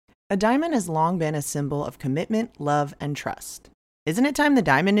A diamond has long been a symbol of commitment, love, and trust. Isn't it time the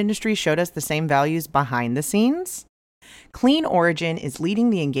diamond industry showed us the same values behind the scenes? Clean Origin is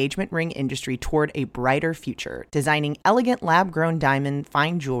leading the engagement ring industry toward a brighter future, designing elegant lab-grown diamond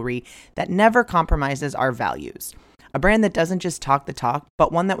fine jewelry that never compromises our values. A brand that doesn't just talk the talk,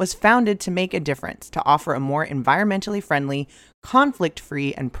 but one that was founded to make a difference, to offer a more environmentally friendly,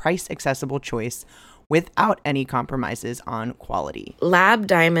 conflict-free, and price-accessible choice without any compromises on quality. Lab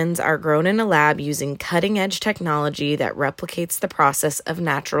diamonds are grown in a lab using cutting-edge technology that replicates the process of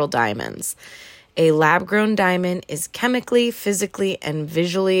natural diamonds. A lab-grown diamond is chemically, physically, and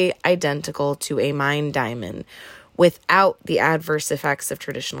visually identical to a mined diamond without the adverse effects of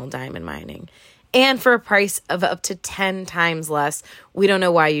traditional diamond mining. And for a price of up to 10 times less, we don't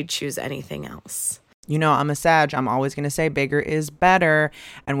know why you'd choose anything else. You know, I'm a Sag. I'm always going to say bigger is better.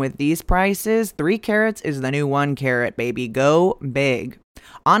 And with these prices, 3 carats is the new 1 carat, baby. Go big.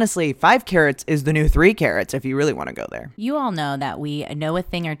 Honestly, 5 carats is the new 3 carats if you really want to go there. You all know that we know a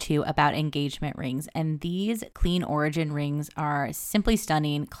thing or two about engagement rings, and these Clean Origin rings are simply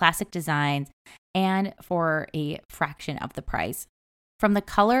stunning, classic designs, and for a fraction of the price. From the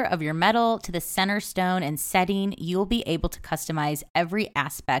color of your metal to the center stone and setting, you'll be able to customize every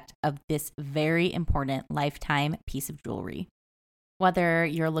aspect of this very important lifetime piece of jewelry. Whether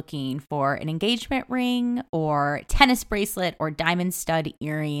you're looking for an engagement ring or tennis bracelet or diamond stud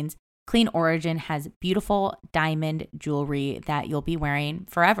earrings, Clean Origin has beautiful diamond jewelry that you'll be wearing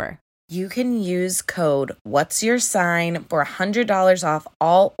forever. You can use code What's Your Sign for $100 off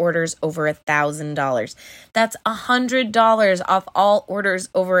all orders over $1,000. That's $100 off all orders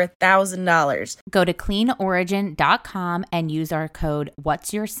over $1,000. Go to cleanorigin.com and use our code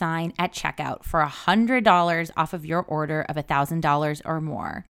What's Your Sign at checkout for $100 off of your order of $1,000 or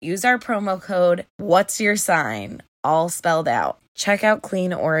more. Use our promo code What's Your Sign, all spelled out. Check out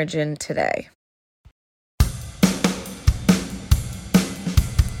Clean Origin today.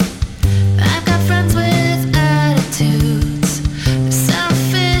 Friends with attitudes, they're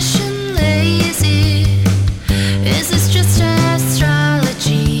selfish and lazy. Is this just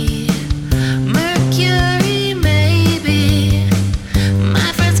astrology? Mercury, maybe.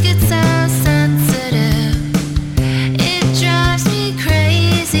 My friends get so sensitive, it drives me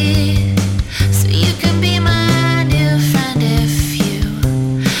crazy. So you can be my new friend if you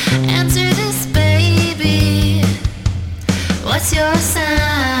answer this, baby. What's your sign?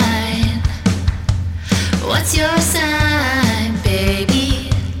 What's your sign, baby?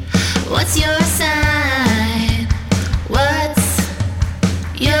 What's your sign? What's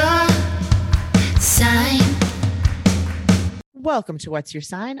your sign? Welcome to What's Your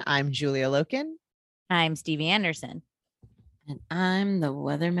Sign? I'm Julia Loken. I'm Stevie Anderson. And I'm the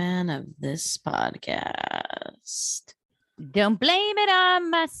weatherman of this podcast. Don't blame it on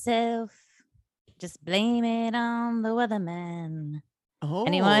myself. Just blame it on the weatherman. Oh.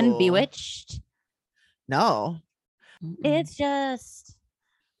 Anyone bewitched? No. It's just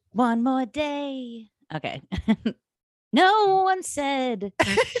one more day. Okay. No one said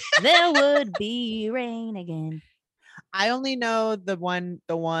there would be rain again. I only know the one,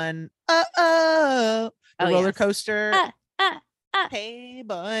 roller yes. coaster. Ah. Hey,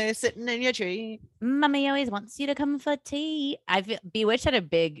 boy, sitting in your tree. Mommy always wants you to come for tea. I feel Bewitched had a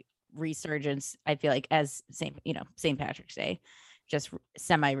big resurgence, I feel like, as St. Patrick's Day. Just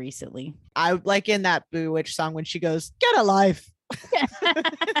semi recently. I like in that Bewitched song when she goes, "Get a life." Get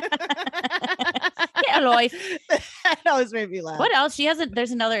a life. That always made me laugh. What else?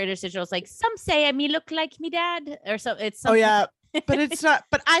 There's another interstitial. It's like, some say I me look like me dad, or so. It's Oh something. yeah, but it's not.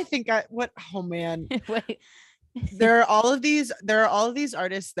 But I think oh man. Wait. There are all of these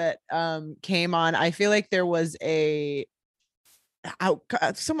artists that came on. I feel like there was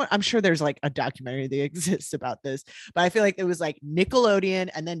someone, I'm sure there's like a documentary that exists about this, but I feel like it was like Nickelodeon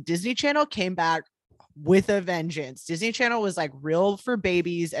and then Disney Channel came back with a vengeance. Disney Channel was like real for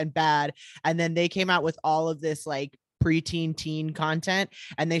babies and bad, and then they came out with all of this like preteen teen content,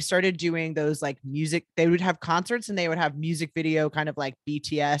 and they started doing those like music. They would have concerts and they would have music video, kind of like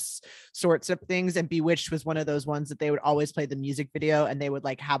BTS sorts of things, and Bewitched was one of those ones that they would always play the music video and they would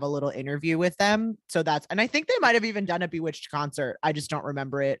like have a little interview with them. So and I think they might have even done a Bewitched concert. I just don't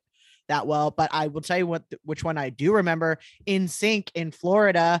remember it that well, but I will tell you which one I do remember. NSYNC in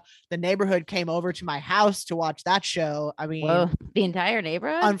Florida, the neighborhood came over to my house to watch that show. I mean, Whoa, the entire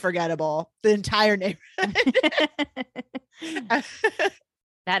neighborhood? Unforgettable. The entire neighborhood.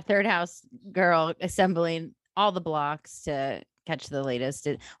 That third house girl assembling all the blocks to catch the latest.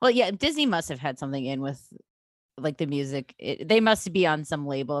 Well, yeah, Disney must have had something in with like the music. They must be on some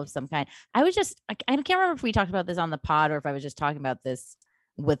label of some kind. I can't remember if we talked about this on the pod or if I was just talking about this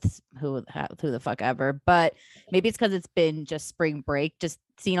with who the fuck ever. But maybe it's because it's been just spring break, just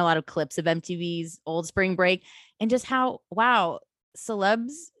seeing a lot of clips of MTV's old spring break and just how, wow,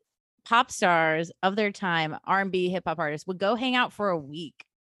 celebs, pop stars of their time, R&B, hip hop artists would go hang out for a week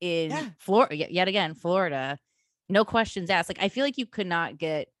in Florida, yet again, Florida, no questions asked. Like, I feel like you could not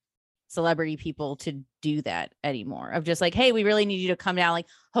get celebrity people to do that anymore, of just like, hey, we really need you to come down, like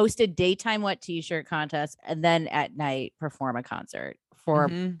host a daytime wet t-shirt contest and then at night perform a concert for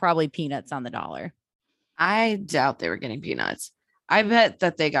probably peanuts on the dollar. I doubt they were getting peanuts. I bet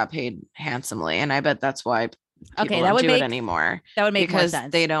that they got paid handsomely, and I bet that's why people don't do it anymore. That would make more because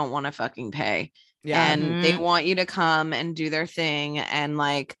sense. they don't want to fucking pay. Yeah. And they want you to come and do their thing and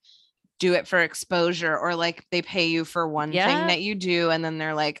like do it for exposure, or like they pay you for one thing that you do, and then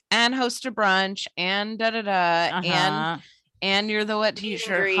they're like, and host a brunch and and you're the wet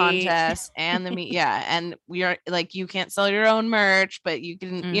t-shirt contest and the meet. Yeah. And we are like, you can't sell your own merch, but you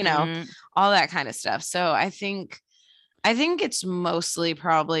can, you know, all that kind of stuff. So I think it's mostly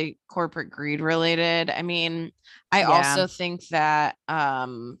probably corporate greed related. I mean, I also think that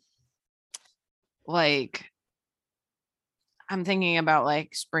like I'm thinking about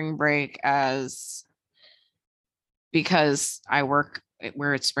like spring break as, because I work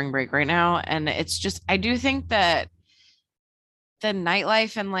where it's spring break right now, and it's just, I do think that the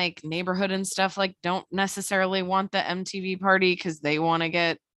nightlife and like neighborhood and stuff like don't necessarily want the MTV party because they want to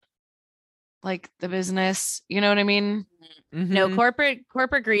get like the business, you know what I mean? No, corporate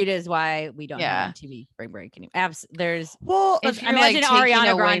greed is why we don't have MTV spring break anymore. There's if you're imagine like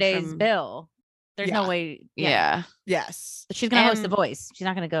Ariana Grande's bill. There's no way. Yes. She's gonna host The Voice. She's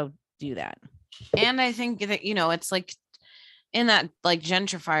not gonna go do that. And I think that, you know, it's like in that like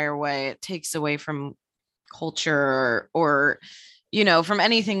gentrifier way, it takes away from culture or you know, from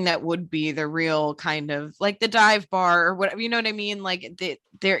anything that would be the real kind of like the dive bar or whatever, you know what I mean? Like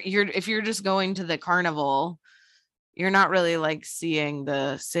if you're just going to the carnival, you're not really like seeing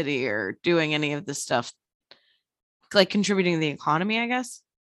the city or doing any of the stuff like contributing to the economy, I guess.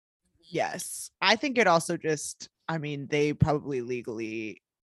 Yes. I think it also just, I mean, they probably legally,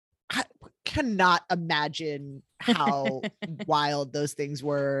 I cannot imagine how wild those things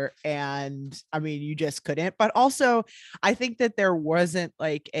were. And I mean, you just couldn't. But also, I think that there wasn't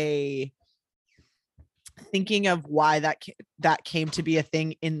like a thinking of why that came to be a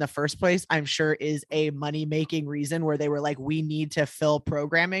thing in the first place. I'm sure is a money-making reason where they were like, we need to fill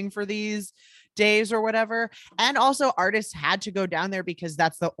programming for these days or whatever. And also artists had to go down there because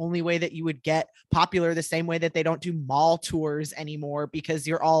that's the only way that you would get popular, the same way that they don't do mall tours anymore because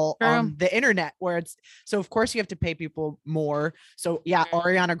you're all on the internet, where it's, so of course you have to pay people more. So yeah,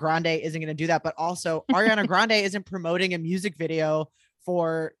 Ariana Grande isn't going to do that, but also Ariana Grande isn't promoting a music video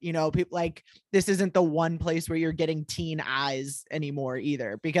for, you know, people like, this isn't the one place where you're getting teen eyes anymore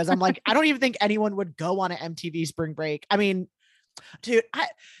either, because I'm like, I don't even think anyone would go on an MTV spring break. I mean, dude, up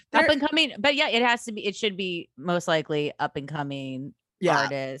and coming, but yeah, it should be most likely up and coming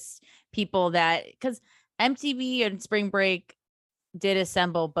artists, people that, because MTV and spring break did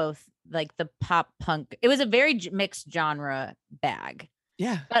assemble both like the pop punk, it was a very mixed genre bag,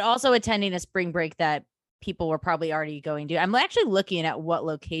 but also attending a spring break that people were probably already going to. I'm actually looking at what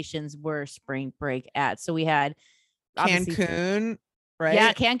locations were spring break at. So we had Cancun, right?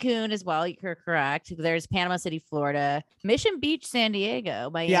 Yeah, Cancun as well. You're correct. There's Panama City, Florida, Mission Beach, San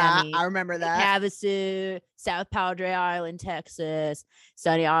Diego, Miami. Yeah, I remember that. Havasu, South Padre Island, Texas,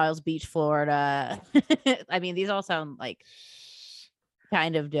 Sunny Isles Beach, Florida. I mean, these all sound like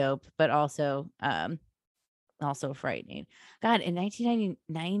kind of dope, but also frightening. God, in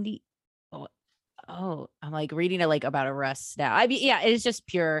 1990. Oh, I'm like reading it like about arrests now. I mean, yeah, it is just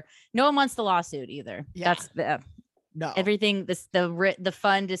pure. No one wants the lawsuit either. Yeah. That's the no everything. The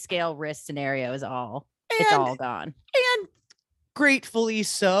fun to scale risk scenario is all. It's all gone. And gratefully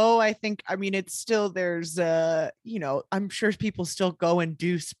so. I think. I mean, it's still there's you know, I'm sure people still go and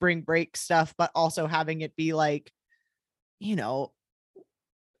do spring break stuff, but also having it be like, you know,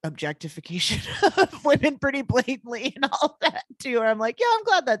 objectification of women pretty blatantly and all that too. Or I'm like, yeah, I'm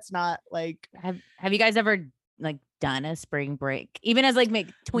glad that's not like. Have you guys ever like done a spring break, even as like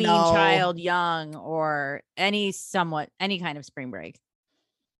tween, child, young, or any kind of spring break?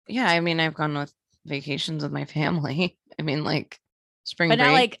 Yeah, I mean, I've gone with vacations with my family. I mean, like spring break. But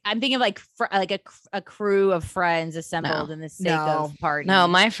not like, I'm thinking of like a crew of friends assembled in the sake of party. No,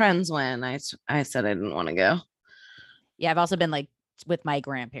 my friends went. I said I didn't want to go. Yeah, I've also been like with my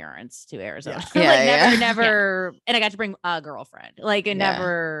grandparents to Arizona. Yeah. Like never. And I got to bring a girlfriend. Like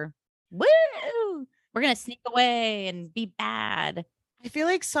never. Woo! We're gonna sneak away and be bad. I feel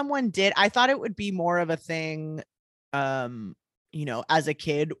like someone did. I thought it would be more of a thing as a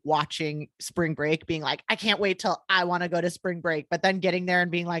kid watching spring break, being like, I can't wait till I want to go to spring break, but then getting there and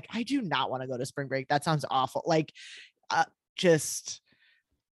being like, I do not want to go to spring break. That sounds awful. Like, just,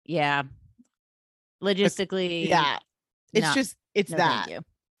 Yeah. Logistically. yeah, it's no, just, it's no, that. thank you.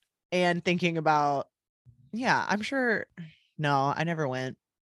 And thinking about, I'm sure, no, I never went.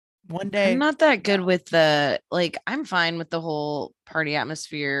 One day. I'm not that good with I'm fine with the whole party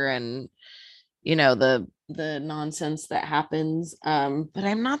atmosphere and, the nonsense that happens. But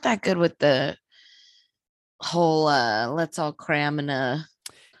I'm not that good with the whole let's all cram in a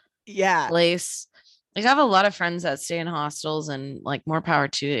place. Like I have a lot of friends that stay in hostels and like more power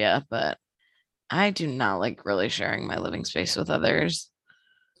to you, but I do not like really sharing my living space with others.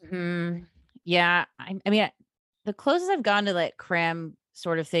 Yeah. I mean, the closest I've gone to like cram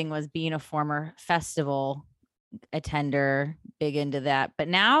sort of thing was being a former festival attender, big into that. But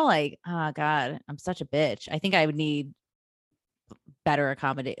now, like, oh God, I'm such a bitch. I think I would need better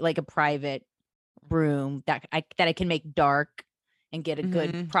accommodate, like a private room that I can make dark and get a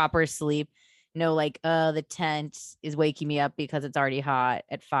good proper sleep. No, like, the tent is waking me up because it's already hot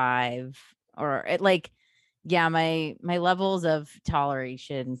at 5, or it like, yeah, my levels of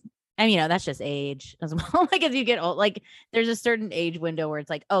toleration. I mean, that's just age as well. Like as you get old, like there's a certain age window where it's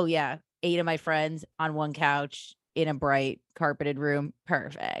like, oh yeah, 8 of my friends on one couch in a bright carpeted room,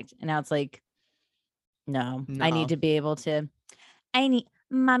 perfect. And now it's like, no. I need to be able to.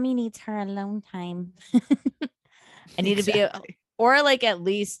 Mommy needs her alone time. I need to be or like at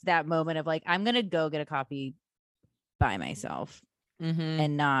least that moment of like, I'm gonna go get a coffee by myself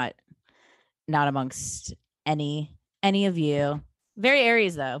and not amongst any of you. Very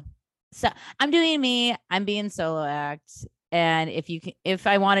Aries though. So I'm doing me. I'm being solo act. And if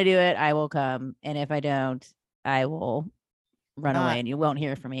I want to do it, I will come. And if I don't, I will run away and you won't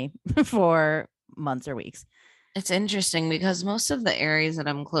hear from me for months or weeks. It's interesting because most of the Aries that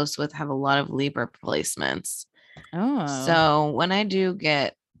I'm close with have a lot of Libra placements. Oh. So when I do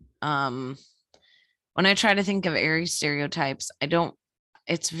get, when I try to think of Aries stereotypes,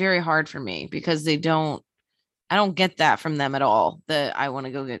 it's very hard for me because I don't get that from them at all. That I want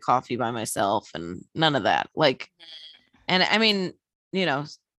to go get coffee by myself and none of that. Like, and I mean,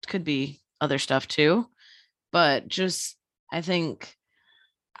 could be other stuff too, but just, I think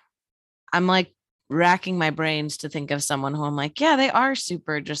I'm like racking my brains to think of someone who I'm like, yeah, they are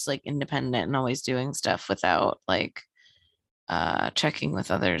super just like independent and always doing stuff without like checking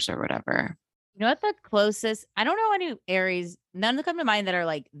with others or whatever. You know what, the closest, I don't know any Aries, none of them come to mind that are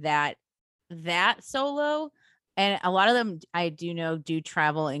like that solo. And a lot of them I do know do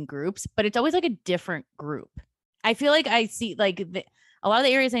travel in groups, but it's always like a different group. I feel like I see like a lot of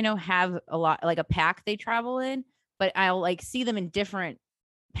the Aries I know have a lot, like a pack they travel in, but I'll like see them in different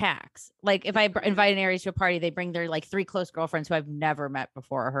packs. Like if I invite an Aries to a party, they bring their like 3 close girlfriends who I've never met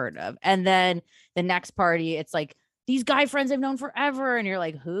before or heard of. And then the next party, it's like these guy friends I've known forever. And you're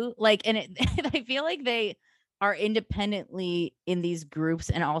like, who? Like, and I feel like they are independently in these groups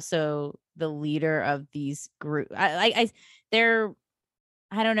and also the leader of these groups. They're,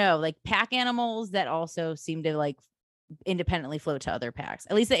 I don't know, like pack animals that also seem to like independently float to other packs.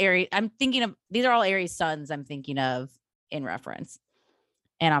 At least the Aries, I'm thinking of, these are all Aries sons I'm thinking of in reference.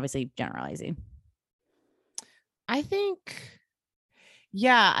 And obviously generalizing. I think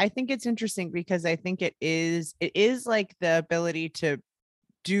it's interesting because I think it is like the ability to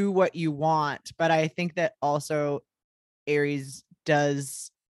do what you want. But I think that also Aries does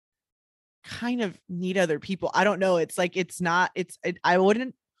kind of need other people. I don't know. It's like, I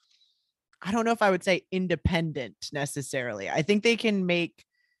don't know if I would say independent necessarily. I think they can make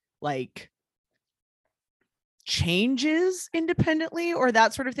like changes independently or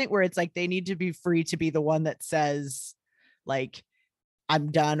that sort of thing where it's like they need to be free to be the one that says like I'm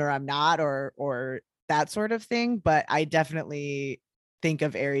done or I'm not or that sort of thing. But I definitely think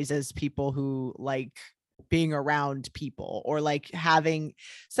of Aries as people who like being around people or like having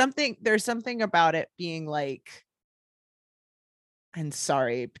something. There's something about it being like, I'm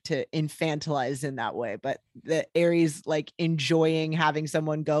sorry to infantilize in that way, but the Aries like enjoying having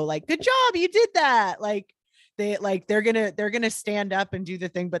someone go like, good job, you did that. Like they're gonna stand up and do the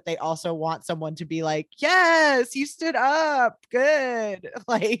thing, but they also want someone to be like, yes, you stood up, good.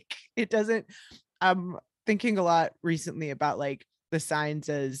 Like it doesn't. I'm thinking a lot recently about like the signs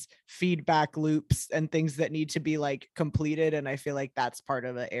as feedback loops and things that need to be like completed, and I feel like that's part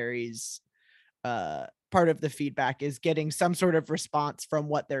of the Aries. Part of the feedback is getting some sort of response from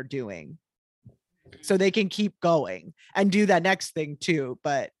what they're doing, so they can keep going and do that next thing too.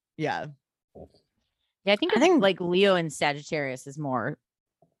 But yeah. Yeah, I think like Leo and Sagittarius is more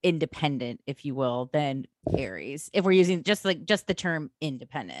independent, if you will, than Aries. If we're using just the term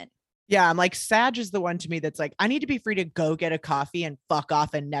independent. Yeah, I'm like, Sag is the one to me that's like, I need to be free to go get a coffee and fuck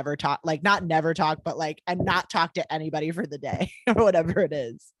off and never talk, like not never talk, but like, and not talk to anybody for the day or whatever it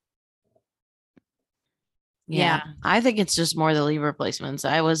is. Yeah. I think it's just more the Libra placements.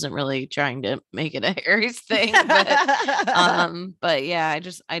 I wasn't really trying to make it a Aries thing, but yeah,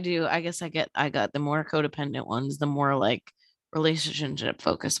 I guess I got the more codependent ones, the more like relationship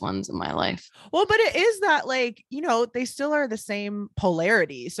focused ones in my life. Well, but it is that, like, you know, they still are the same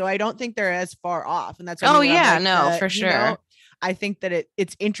polarity, so I don't think they're as far off, and that's oh yeah, like, no, for sure. Know, I think that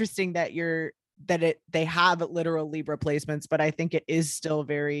it's interesting that they have literal Libra placements, but I think it is still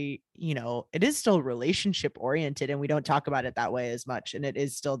very, you know, it is still relationship oriented, and we don't talk about it that way as much, and it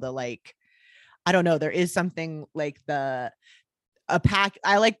is still the, like, I don't know, there is something like I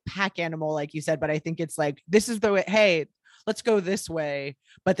like pack animal, like you said, but I think it's like, this is the way, hey, let's go this way,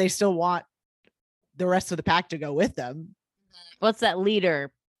 but they still want the rest of the pack to go with them. What's that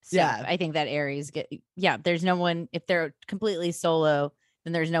leader stuff? Yeah. I think that Aries there's no one, if they're completely solo,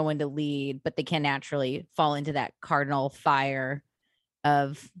 then there's no one to lead, but they can naturally fall into that cardinal fire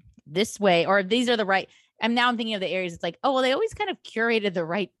of this way, or these are the right. I'm thinking of the Aries. It's like, oh, well, they always kind of curated the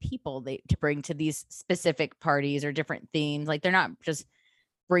right people to bring to these specific parties or different themes. Like, they're not just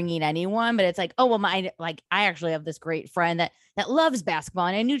bringing anyone, but it's like, oh, well, I actually have this great friend that loves basketball,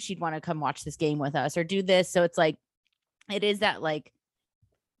 and I knew she'd want to come watch this game with us or do this. So it's like, it is that, like,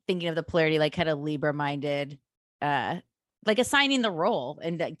 thinking of the polarity, like kind of Libra minded, like assigning the role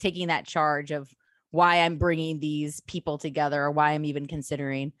and like taking that charge of why I'm bringing these people together, or why I'm even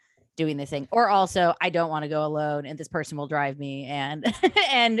considering doing this thing. Or also, I don't want to go alone, and this person will drive me, and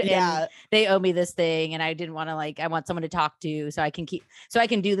and they owe me this thing, and I didn't want to, like, I want someone to talk to so I can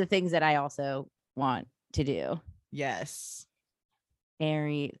do the things that I also want to do. Yes.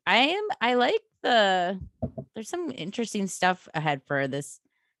 Aries. I like there's some interesting stuff ahead for this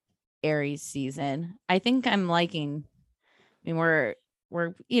Aries season. I think I'm liking, I mean, we're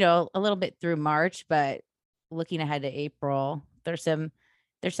you know, a little bit through March, but looking ahead to April, there's some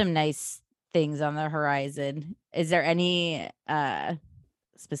nice things on the horizon. Is there any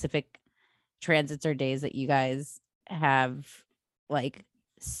specific transits or days that you guys have, like,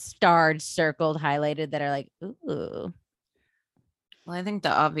 starred, circled, highlighted that are like, ooh? Well, I think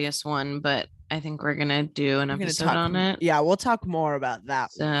the obvious one, but I think we're gonna do an episode on it. Yeah, we'll talk more about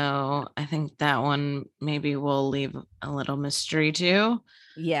that. So I think that one maybe we'll leave a little mystery too.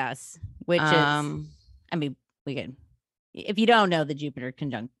 Yes, which is, I mean, we can. If you don't know, the Jupiter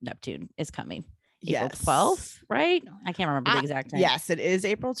conjunct Neptune is coming April 12th, right? I can't remember the exact time. Yes, it is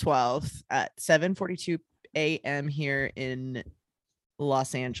April 12th at 7:42 a.m. here in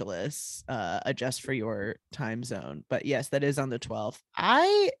Los Angeles. Adjust for your time zone, but yes, that is on the 12th.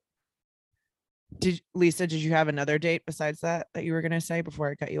 Lisa, did you have another date besides that you were going to say before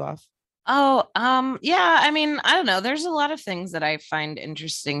I cut you off? Oh, yeah, I mean, I don't know, there's a lot of things that I find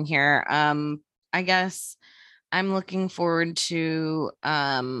interesting here. I guess I'm looking forward to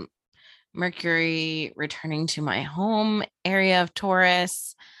Mercury returning to my home area of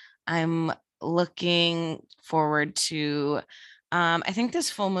Taurus. I'm looking forward to I think this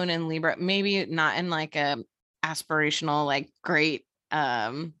full moon in Libra, maybe not in like a aspirational, like, great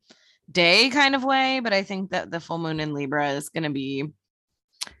day kind of way, but I think that the full moon in Libra is going to be,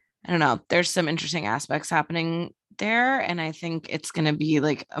 I don't know, there's some interesting aspects happening there, and I think it's going to be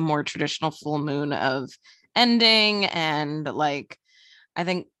like a more traditional full moon of ending, and like, I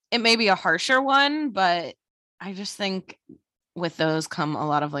think it may be a harsher one, but I just think with those come a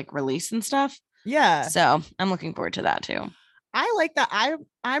lot of like release and stuff. Yeah, so I'm looking forward to that too. I like that.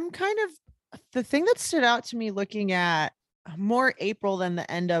 I'm kind of, the thing that stood out to me looking at more April than the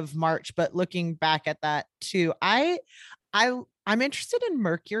end of March, but looking back at that too, I'm interested in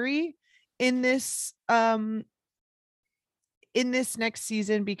Mercury in this next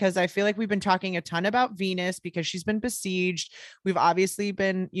season, because I feel like we've been talking a ton about Venus because she's been besieged. We've obviously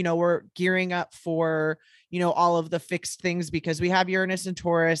been, you know, we're gearing up for, you know, all of the fixed things because we have Uranus and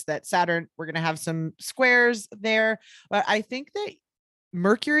Taurus, that Saturn, we're going to have some squares there. But I think that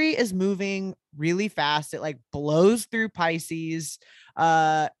Mercury is moving really fast. It like blows through Pisces.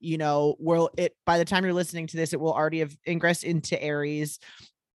 You know, by the time you're listening to this, it will already have ingressed into Aries.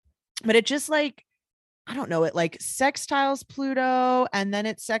 But it just, like, I don't know, it like sextiles Pluto, and then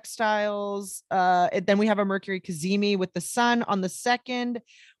it sextiles, then we have a Mercury cazimi with the sun on the 2nd.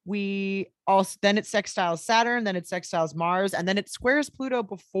 Then it sextiles Saturn, then it sextiles Mars, and then it squares Pluto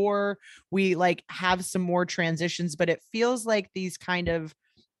before we like have some more transitions. But it feels like these kind of,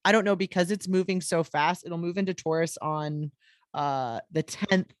 I don't know, because it's moving so fast, it'll move into Taurus on the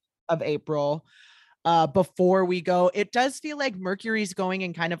 10th of April. Before we go, it does feel like Mercury's going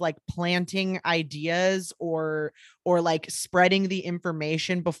and kind of like planting ideas or like spreading the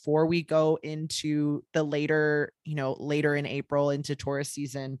information before we go into the later, later in April into Taurus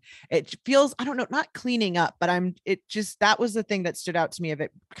season. It feels, I don't know, not cleaning up, but that was the thing that stood out to me of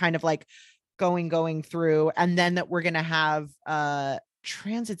it kind of like going through, and then that we're going to have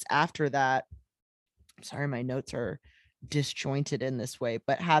transits after that. I'm sorry, my notes are disjointed in this way,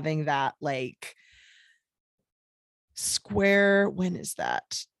 but having that like square, when is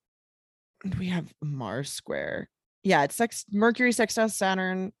that? We have Mars square. Yeah, it's Mercury sextiles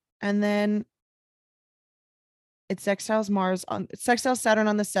Saturn, and then it sextiles Saturn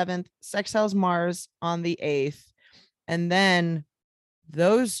on the 7th, sextiles Mars on the 8th, and then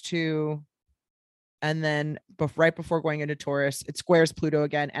those two, and then right before going into Taurus, it squares Pluto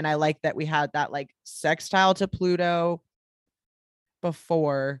again. And I like that we had that like sextile to Pluto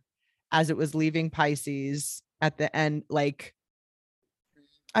before, as it was leaving Pisces at the end. Like,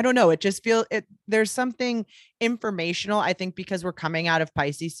 I don't know, it just feels there's something informational, I think, because we're coming out of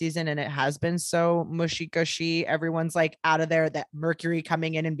Pisces season and it has been so mushy gushy. Everyone's like out of there, that Mercury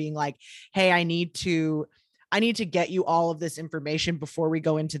coming in and being like, hey, I need to get you all of this information before we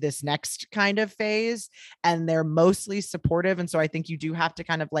go into this next kind of phase. And they're mostly supportive. And so I think you do have to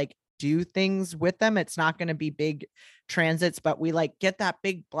kind of like do things with them. It's not going to be big transits, but we like get that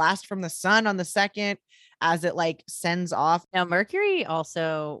big blast from the sun on the 2nd as it like sends off. Now, Mercury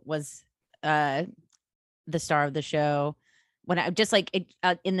also was the star of the show when I just like it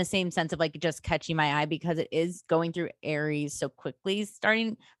in the same sense of like just catching my eye, because it is going through Aries so quickly,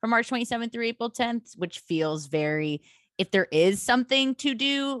 starting from March 27th through April 10th, which feels very, if there is something to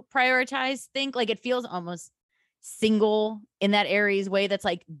do, prioritize, think like it feels almost single in that Aries way. That's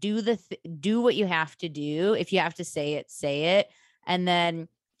like, do what you have to do. If you have to say it, say it. And then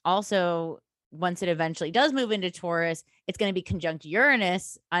also, once it eventually does move into Taurus, it's going to be conjunct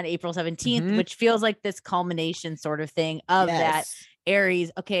Uranus on April 17th, which feels like this culmination sort of thing of that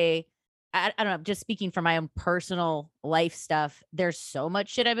Aries. Okay. I don't know, just speaking from my own personal life stuff, there's so much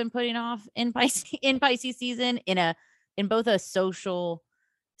shit I've been putting off in Pisces season in both a social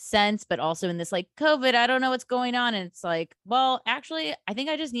sense, but also in this like COVID, I don't know what's going on. And it's like, well, actually, I think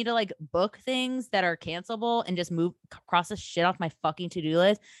I just need to like book things that are cancelable and just cross the shit off my fucking to-do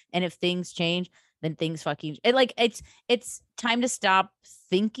list. And if things change, then things fucking it's time to stop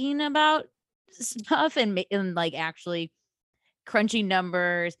thinking about stuff and like actually crunching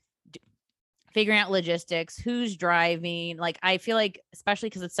numbers, figuring out logistics, who's driving. Like, I feel like, especially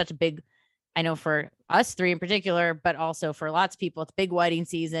because it's such a big, I know for us three in particular, but also for lots of people, it's big wedding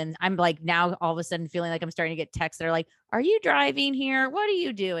season. I'm like now all of a sudden feeling like I'm starting to get texts that are like, are you driving here? What are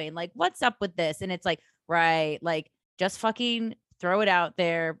you doing? Like, what's up with this? And it's like, right, like just fucking throw it out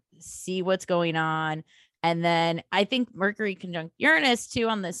there, see what's going on. And then I think Mercury conjunct Uranus too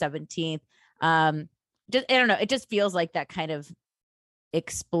on the 17th. Just, I don't know. It just feels like that kind of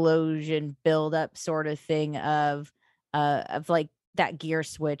explosion buildup sort of thing of like that gear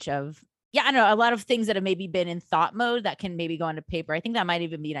switch of, yeah, I don't know, a lot of things that have maybe been in thought mode that can maybe go onto paper. I think that might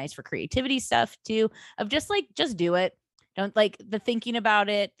even be nice for creativity stuff too, of just do it. Don't like the thinking about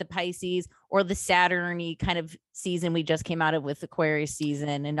it, the Pisces or the Saturn-y kind of season we just came out of with Aquarius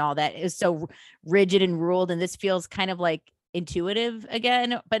season and all that is so rigid and ruled. And this feels kind of like intuitive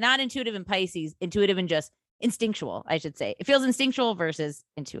again, but not intuitive in Pisces, intuitive and just instinctual, I should say. It feels instinctual versus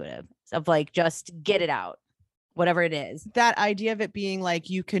intuitive, of like, just get it out, whatever it is. That idea of it being like,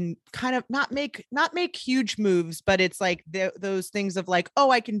 you can kind of not make huge moves, but it's like those things of like, oh,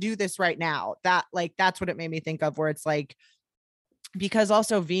 I can do this right now. That like, that's what it made me think of, where it's like, because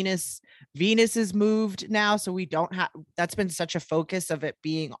also Venus is moved now. So we don't have, that's been such a focus of it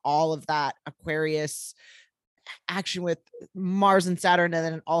being all of that Aquarius action with Mars and Saturn, and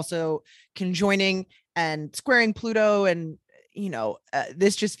then also conjoining and squaring Pluto. And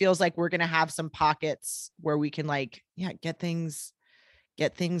this just feels like we're gonna have some pockets where we can like, get things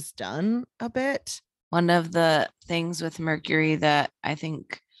done a bit. One of the things with Mercury that I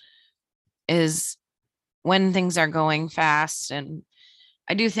think is when things are going fast, and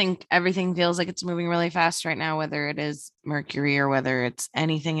I do think everything feels like it's moving really fast right now, whether it is Mercury or whether it's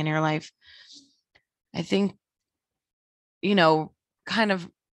anything in your life. I think, kind of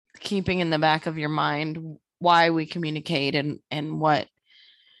keeping in the back of your mind why we communicate and what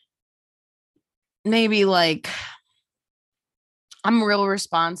maybe, like, I'm real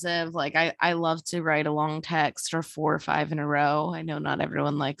responsive. Like I love to write a long text or 4 or 5 in a row. I know not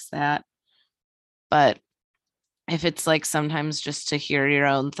everyone likes that, but if it's like sometimes just to hear your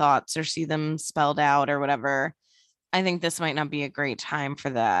own thoughts or see them spelled out or whatever, I think this might not be a great time for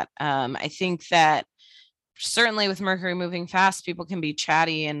that. I think that certainly with Mercury moving fast, people can be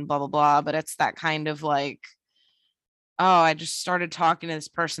chatty and blah blah blah, but it's that kind of like, oh, I just started talking to this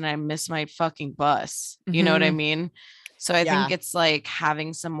person, I miss my fucking bus. You know what I Mhm. mean? So I Yeah. think it's like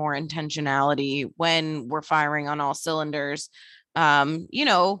having some more intentionality when we're firing on all cylinders. You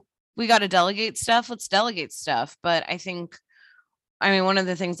know, we got to delegate stuff, let's delegate stuff. But I mean, one of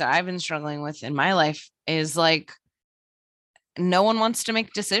the things that I've been struggling with in my life is like, no one wants to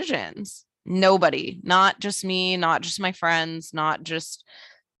make decisions. Nobody, not just me, not just my friends, not just,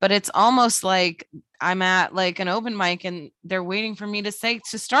 but it's almost like I'm at like an open mic and they're waiting for me to say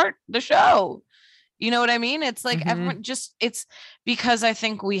to start the show. You know what I mean? It's like Mhm. everyone just, it's because I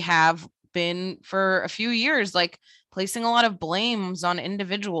think we have been for a few years like placing a lot of blames on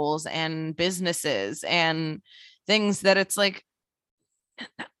individuals and businesses and things that it's like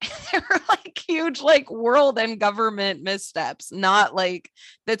they're like huge like world and government missteps, not like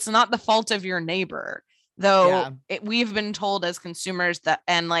that's not the fault of your neighbor, though Yeah. we've been told as consumers that,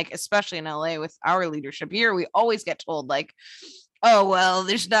 and like especially in LA with our leadership here, we always get told like, oh well,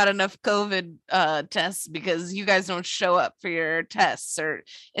 there's not enough COVID tests because you guys don't show up for your tests, or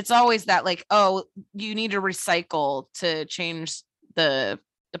it's always that like, oh, you need to recycle to change the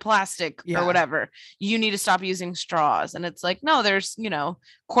the plastic or Yeah. whatever, you need to stop using straws. And it's like, no, there's, you know,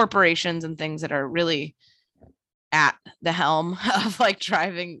 corporations and things that are really at the helm of like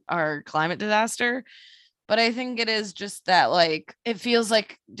driving our climate disaster. But I think it is just that like it feels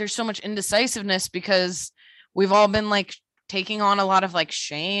like there's so much indecisiveness because we've all been like taking on a lot of like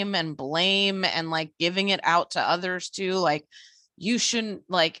shame and blame and like giving it out to others too, like you shouldn't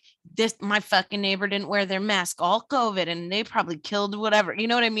like this, my fucking neighbor didn't wear their mask all COVID and they probably killed whatever, you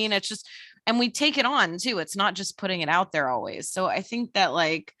know what I mean? It's just, and we take it on too, it's not just putting it out there always. So I think that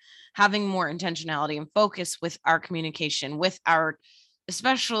like having more intentionality and focus with our communication with our,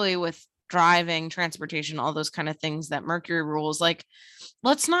 especially with driving, transportation, all those kind of things that Mercury rules, like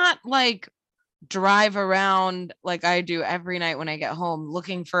let's not like drive around like I do every night when I get home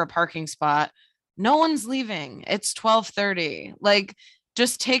looking for a parking spot. No one's leaving. It's 12:30. Like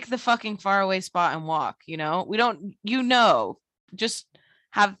just take the fucking faraway spot and walk, you know? We don't, you know, just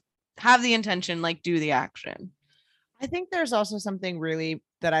have have the intention, like do the action. I think there's also something really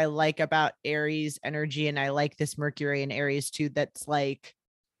that I like about Aries energy, and I like this Mercury in Aries too. That's like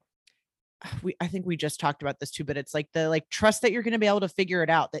I think we just talked about this too, but it's like the like trust that you're going to be able to figure it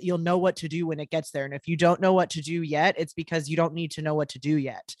out, that you'll know what to do when it gets there. And if you don't know what to do yet, it's because you don't need to know what to do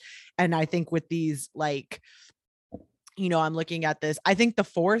yet. And I think with these like, you know, I'm looking at this. I think the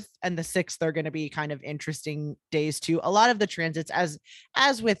 4th and the 6th are going to be kind of interesting days too. A lot of the transits,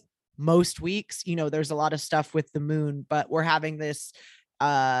 as with most weeks, you know, there's a lot of stuff with the moon, but we're having this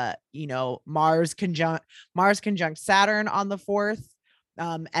you know, Mars conjunct Saturn on the 4th.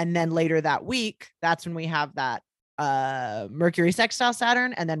 And then later that week, that's when we have that Mercury sextile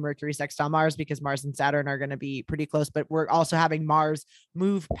Saturn and then Mercury sextile Mars, because Mars and Saturn are going to be pretty close. But we're also having Mars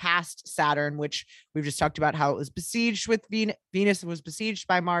move past Saturn, which we've just talked about how it was besieged with Venus was besieged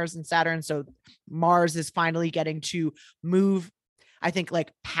by Mars and Saturn. So Mars is finally getting to move, I think,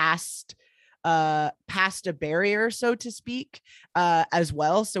 like past a barrier, so to speak, as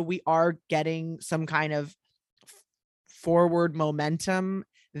well. So we are getting some kind of forward momentum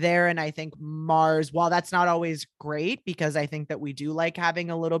there. And I think Mars, while that's not always great, because I think that we do like having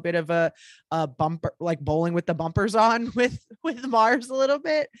a little bit of a bumper, like bowling with the bumpers on with Mars a little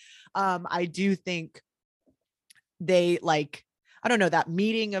bit. I do think they like, I don't know, that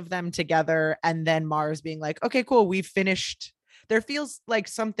meeting of them together and then Mars being like, okay, cool, we've finished. There feels like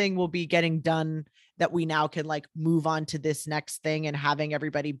something will be getting done that we now can like move on to this next thing, and having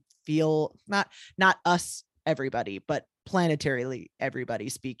everybody feel not us everybody, but planetarily everybody,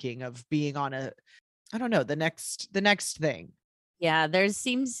 speaking of being on a, I don't know, the next thing. Yeah, there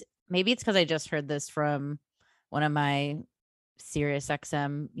seems, maybe it's because I just heard this from one of my Sirius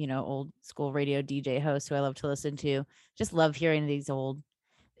XM, old school radio DJ hosts who I love to listen to. Just love hearing these old.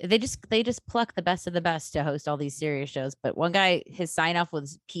 They just pluck the best of the best to host all these Sirius shows. But one guy, his sign off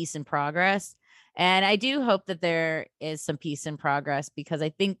was peace and progress, and I do hope that there is some peace and progress, because I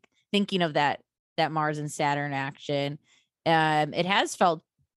think thinking of that Mars and Saturn action, it has felt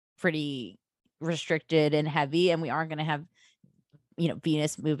pretty restricted and heavy, and we aren't going to have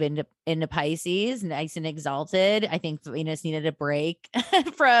Venus move into Pisces, nice and exalted. I think Venus needed a break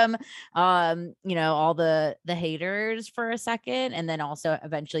from all the haters for a second, and then also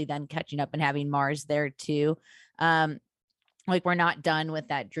eventually then catching up and having Mars there too. Like we're not done with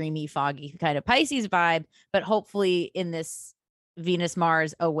that dreamy, foggy kind of Pisces vibe, but hopefully in this Venus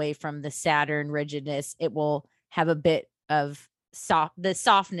Mars away from the Saturn rigidness, it will have a bit of the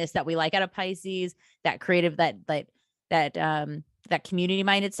softness that we like out of Pisces, that creative, that community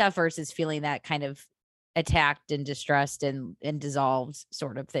minded stuff, versus feeling that kind of attacked and distressed and dissolved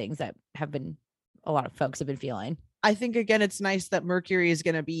sort of things that have been, a lot of folks have been feeling. I think again, it's nice that Mercury is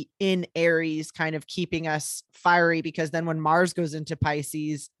going to be in Aries, kind of keeping us fiery, because then when Mars goes into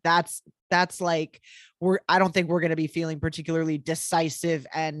Pisces, that's like, I don't think we're going to be feeling particularly decisive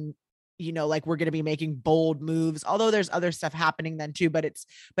and, you know, like we're going to be making bold moves, although there's other stuff happening then too. But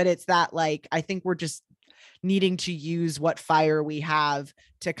it's that, like, I think we're just needing to use what fire we have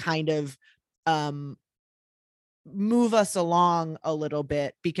to kind of, move us along a little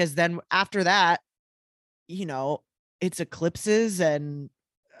bit, because then after that, you know, it's eclipses and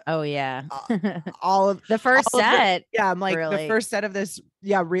oh yeah, all of the first set. I'm like, really. The first set of this,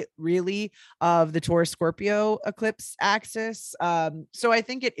 really, of the Taurus Scorpio eclipse axis. So I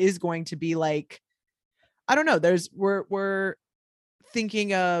think it is going to be like, I don't know, we're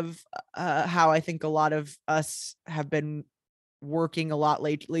thinking of how I think a lot of us have been working a lot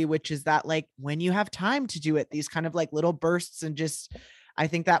lately, which is that, like, when you have time to do it, these kind of like little bursts, and just, I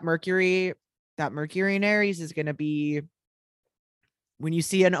think that Mercury in Aries is going to be, when you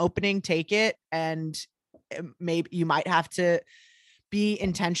see an opening, take it. And maybe you might have to be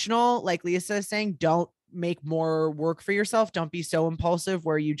intentional. Like Lisa is saying, don't make more work for yourself. Don't be so impulsive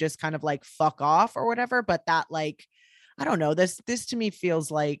where you just kind of like fuck off or whatever. But that, like, I don't know, this to me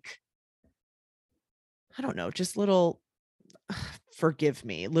feels like, I don't know, just little, forgive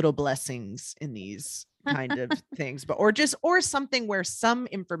me, little blessings in these kind of things, but or something where some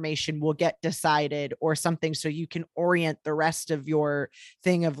information will get decided or something, so you can orient the rest of your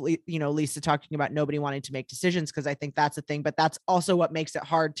thing of, you know, Lisa talking about nobody wanting to make decisions, because I think that's a thing, but that's also what makes it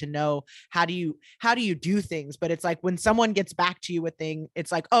hard to know how do you do things. But it's like, when someone gets back to you with thing,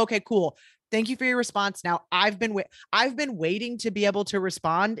 it's like, oh, okay, cool, thank you for your response. Now I've been waiting to be able to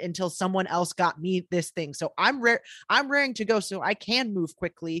respond until someone else got me this thing. So I'm raring to go, so I can move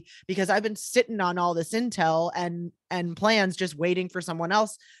quickly, because I've been sitting on all this intel and plans, just waiting for someone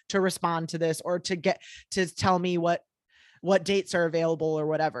else to respond to this, or to get to tell me what dates are available or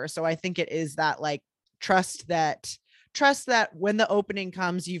whatever. So I think it is that, like, trust that when the opening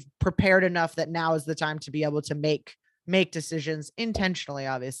comes, you've prepared enough that now is the time to be able to make decisions intentionally,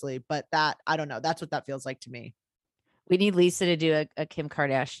 obviously. But that, I don't know, that's what that feels like to me. We need Lisa to do a Kim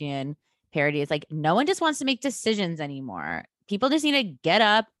Kardashian parody. It's like, no one just wants to make decisions anymore. People just need to get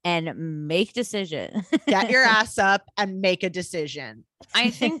up and make decisions. Get your ass up and make a decision. I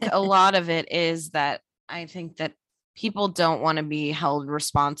think a lot of it is that I think that people don't want to be held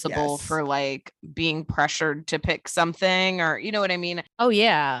responsible for like being pressured to pick something, or, you know what I mean? Oh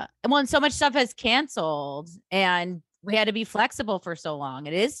yeah. Well, and so much stuff has canceled, and we had to be flexible for so long.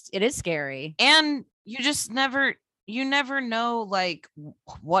 It is scary. And you just never know, like,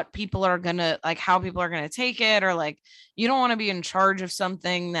 what people are gonna, like, how people are gonna take it, or like, you don't want to be in charge of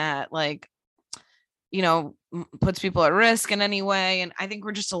something that, like, you know, puts people at risk in any way. And I think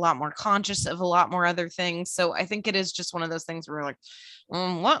we're just a lot more conscious of a lot more other things. So I think it is just one of those things where we're like,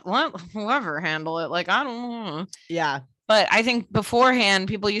 let whoever handle it. Like, I don't know. Yeah. But I think beforehand,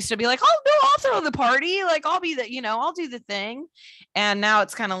 people used to be like, oh, no, I'll throw the party. Like, I'll be the, you know, I'll do the thing. And now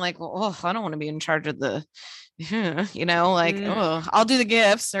it's kind of like, well, oh, I don't want to be in charge of the, you know, like, oh, I'll do the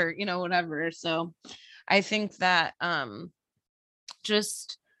gifts, or, you know, whatever. So I think that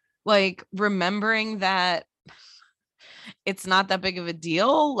just like remembering that it's not that big of a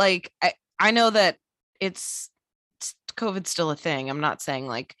deal. Like, I know that COVID's still a thing. I'm not saying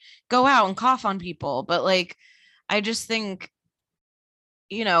like go out and cough on people, but like, I just think,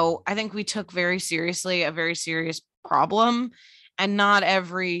 you know, I think we took very seriously a very serious problem, and not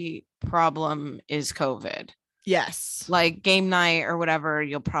every problem is COVID. Yes. Like game night or whatever,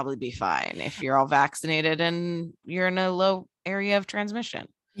 you'll probably be fine if you're all vaccinated and you're in a low area of transmission.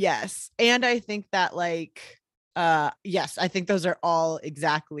 Yes. And I think that, like, yes, I think those are all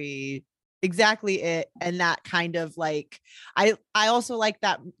exactly it. And that kind of like, I also like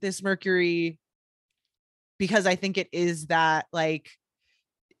that this Mercury, because I think it is that, like,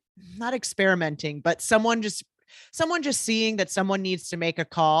 not experimenting, but someone just seeing that someone needs to make a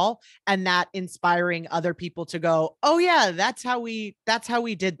call, and that inspiring other people to go, oh yeah, that's how we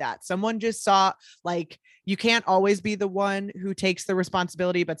did that. Someone just saw, like, you can't always be the one who takes the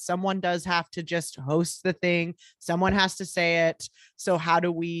responsibility, but someone does have to just host the thing. Someone has to say it. So how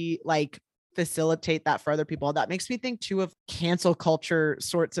do we, like, facilitate that for other people? That makes me think too of cancel culture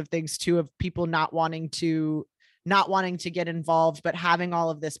sorts of things too, of people not wanting to not wanting to get involved, but having all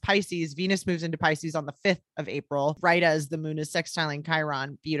of this Pisces. Venus moves into Pisces on the 5th of April, right as the moon is sextiling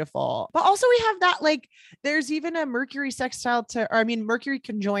Chiron. Beautiful. But also we have that, like, there's even a Mercury sextile Mercury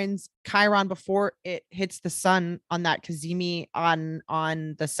conjoins Chiron before it hits the sun on that Cazimi on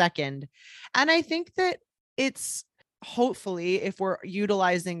the 2nd. And I think that it's, hopefully, if we're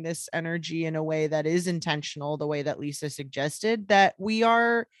utilizing this energy in a way that is intentional, the way that Lisa suggested, that we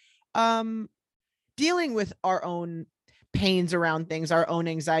are dealing with our own pains around things, our own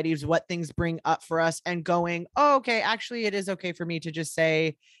anxieties, what things bring up for us, and going, oh, okay, actually it is okay for me to just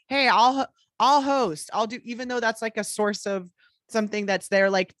say, hey, I'll host, I'll do, even though that's like a source of something that's there,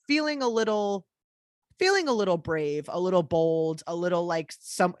 like feeling a little brave, a little bold, a little like,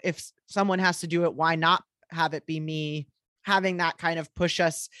 if someone has to do it, why not have it be me? Having that kind of push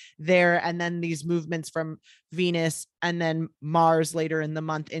us there. And then these movements from Venus and then Mars later in the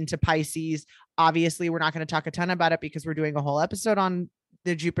month into Pisces. Obviously, we're not going to talk a ton about it because we're doing a whole episode on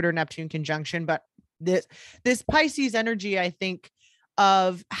the Jupiter-Neptune conjunction, but this Pisces energy, I think,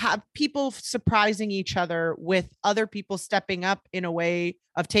 of have people surprising each other with other people stepping up in a way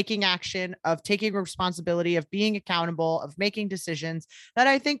of taking action, of taking responsibility, of being accountable, of making decisions, that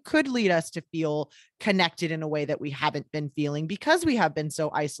I think could lead us to feel connected in a way that we haven't been feeling, because we have been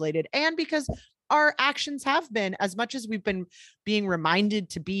so isolated, and because our actions have been, as much as we've been being reminded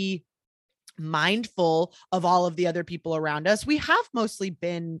to be mindful of all of the other people around us, we have mostly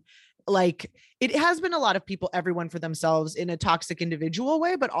been like, it has been a lot of people, everyone for themselves in a toxic individual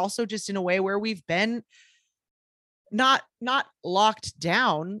way, but also just in a way where we've been not locked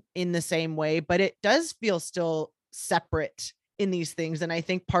down in the same way, but it does feel still separate in these things. And I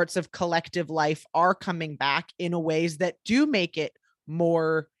think parts of collective life are coming back in a ways that do make it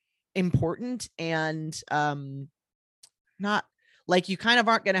more important, and not like you kind of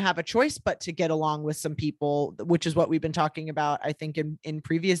aren't going to have a choice but to get along with some people, which is what we've been talking about, I think, in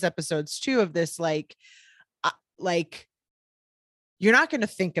previous episodes too, of this, like you're not going to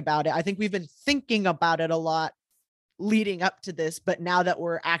think about it. I think we've been thinking about it a lot leading up to this, but now that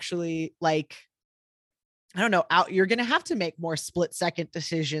we're actually, like, I don't know, you're going to have to make more split second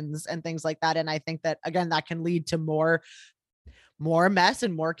decisions and things like that. And I think that, again, that can lead to more mess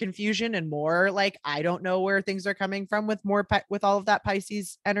and more confusion and more, like, I don't know where things are coming from with with all of that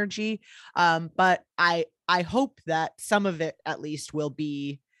Pisces energy. But I hope that some of it at least will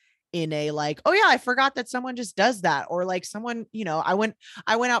be in a, like, oh yeah, I forgot that someone just does that. Or like someone, I went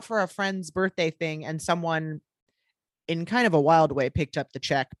out for a friend's birthday thing, and someone in kind of a wild way picked up the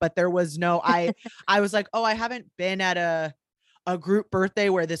check, but there was no, I was like, oh, I haven't been at a group birthday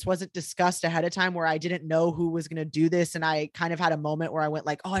where this wasn't discussed ahead of time, where I didn't know who was going to do this. And I kind of had a moment where I went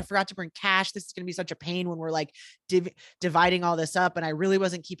like, oh, I forgot to bring cash. This is going to be such a pain when we're like dividing all this up. And I really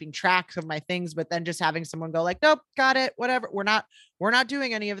wasn't keeping track of my things, but then just having someone go like, nope, got it, whatever. We're not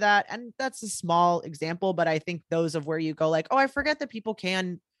doing any of that. And that's a small example, but I think those of where you go like, oh, I forget that people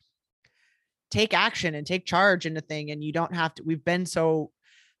can take action and take charge in a thing. And you don't have to, we've been so,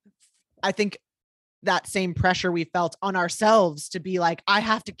 I think, that same pressure we felt on ourselves to be like, I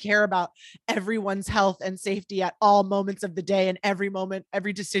have to care about everyone's health and safety at all moments of the day. And every moment,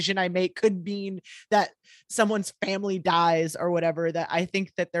 every decision I make could mean that someone's family dies or whatever. That I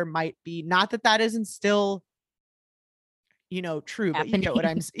think that there might be, not that isn't still, true, happening. But you get what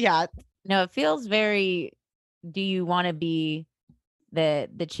I'm, yeah. No, it feels very, do you want to be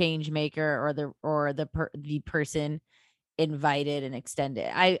the change maker or the person invited and extended?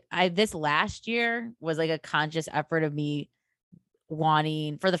 I this last year was like a conscious effort of me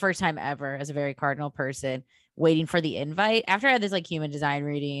wanting, for the first time ever as a very cardinal person, waiting for the invite after I had this like human design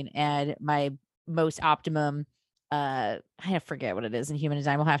reading, and my most optimum I forget what it is in human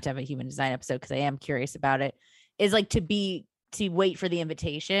design. We'll have to have a human design episode because I am curious about it, is like to wait for the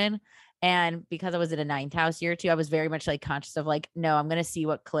invitation. And because I was in a 9th house year too, I was very much like conscious of like, no, I'm going to see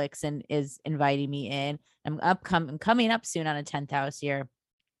what clicks and is inviting me in. I'm coming up soon on a 10th house year.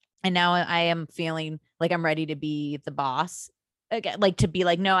 And now I am feeling like I'm ready to be the boss again, like to be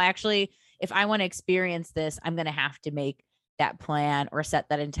like, no, actually, if I want to experience this, I'm going to have to make that plan or set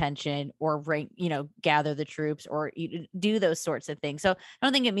that intention or rank, gather the troops or do those sorts of things. So I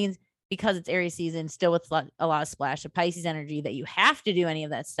don't think it means because it's Aries season, still with a lot of splash of Pisces energy, that you have to do any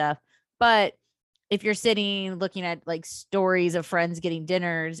of that stuff. But if you're sitting looking at like stories of friends getting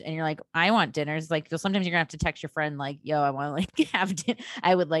dinners and you're like, I want dinners, like sometimes you're gonna have to text your friend like, yo, I want to like have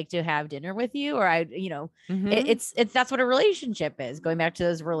I would like to have dinner with you. Or it's that's what a relationship is. Going back to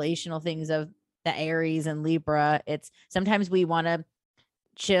those relational things of the Aries and Libra. It's sometimes we want to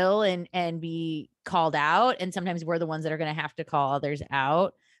chill and be called out. And sometimes we're the ones that are going to have to call others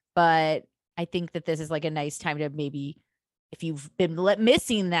out. But I think that this is like a nice time to maybe, if you've been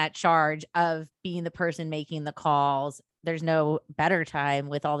missing that charge of being the person making the calls, there's no better time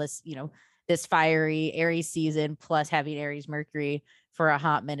with all this, this fiery Aries season plus having Aries Mercury for a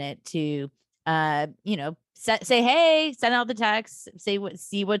hot minute to, say, hey, send out the text, see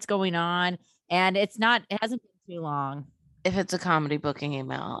what's going on. And it hasn't been too long. If it's a comedy booking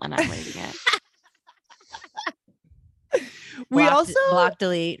email and I'm reading it. We also block,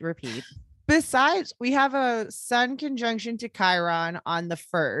 delete, repeat. Besides, we have a Sun conjunction to Chiron on the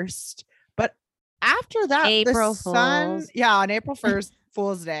 1st, but after that, April the Sun, Fools. on April 1st,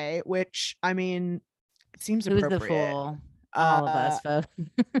 Fool's Day, which I mean, it seems Who's appropriate. the fool? All of us, folks.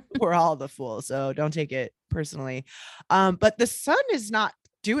 We're all the fools, so don't take it personally. But the Sun is not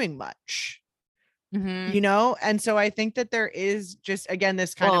doing much, and so I think that there is just, again,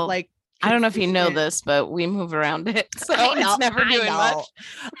 this kind of like, I don't know if you know this, but we move around it, so it's never doing much.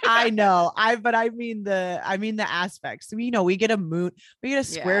 I know. But I mean the aspects. We get a moon, we get a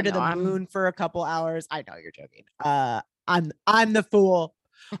square to the moon for a couple hours. I know you're joking. I'm the fool.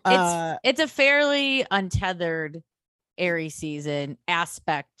 It's a fairly untethered Aries season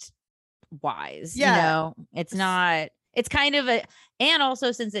aspect wise. It's not. It's kind of and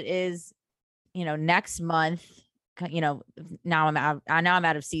also since it is, next month. Now I'm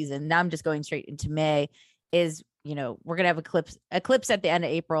out of season. Now I'm just going straight into May. We're gonna have eclipse at the end of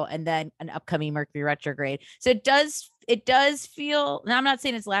April, and then an upcoming Mercury retrograde. So it does feel. Now I'm not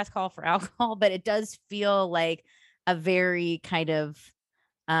saying it's last call for alcohol, but it does feel like a very kind of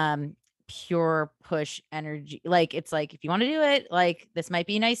pure push energy. Like it's like, if you want to do it, like this might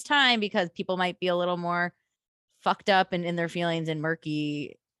be a nice time because people might be a little more fucked up and in their feelings and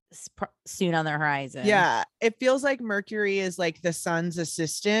murky soon on the horizon. Yeah, it feels like Mercury is like the Sun's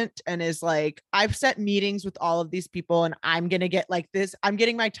assistant and is like, I've set meetings with all of these people and I'm gonna get like this, I'm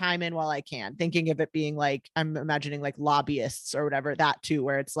getting my time in while I can, thinking of it being like, I'm imagining like lobbyists or whatever, that too,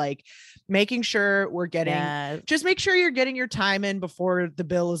 where it's like making sure we're getting just make sure you're getting your time in before the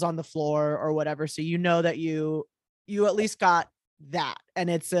bill is on the floor or whatever, so that you at least got that. And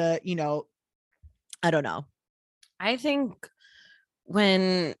it's I don't know. I think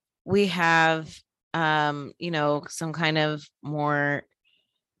when we have some kind of more,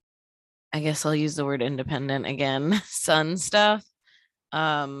 I guess I'll use the word independent again, Sun stuff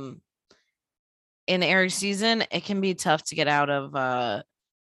in Aries season, it can be tough to get out of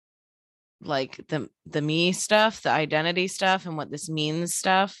like the me stuff, the identity stuff, and what this means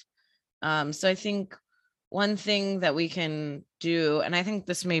stuff. So I think one thing that we can do, and I think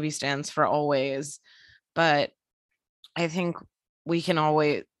this maybe stands for always, but I think we can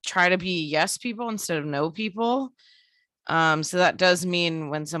always try to be yes people instead of no people. So that does mean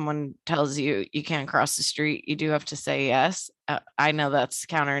when someone tells you you can't cross the street, you do have to say yes. I know that's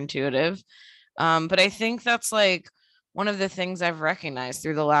counterintuitive. But I think that's like one of the things I've recognized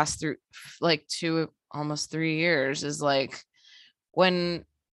through the last almost 3 years is like when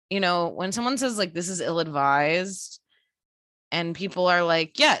someone says like, this is ill-advised, and people are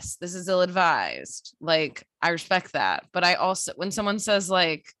like, yes, this is ill-advised. Like, I respect that. But I also, when someone says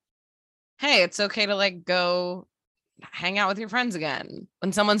like, hey, it's okay to like go hang out with your friends again.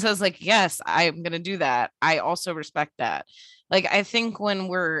 When someone says like, yes, I'm going to do that, I also respect that. Like, I think when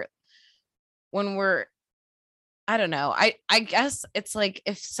we're, I don't know. I guess it's like,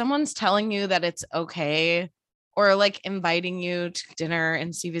 if someone's telling you that it's okay, or like inviting you to dinner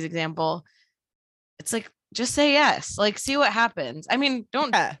in Stevie's example, it's like, just say yes, like see what happens. I mean,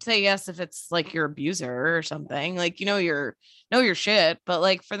 don't say yes if it's like your abuser or something, like, know your shit. But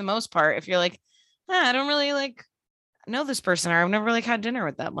like, for the most part, if you're like, I don't really like know this person, or I've never like had dinner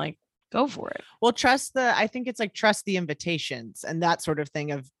with them, like, go for it. Well, I think it's like trust the invitations and that sort of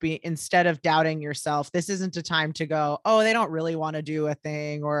thing, of instead of doubting yourself, this isn't a time to go, oh, they don't really want to do a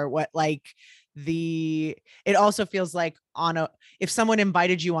thing, or what, like it also feels like if someone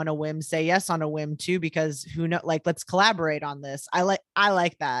invited you on a whim, say yes on a whim too, because who know, like, let's collaborate on this. I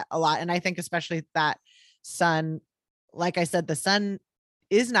like that a lot. And I think especially that Sun, like I said, the Sun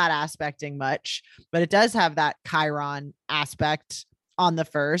is not aspecting much, but it does have that Chiron aspect on the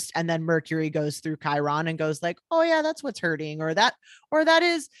 1st, and then Mercury goes through Chiron and goes like, oh yeah, that's what's hurting, or that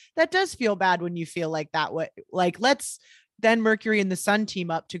does feel bad when you feel like that way. Like, then Mercury and the Sun team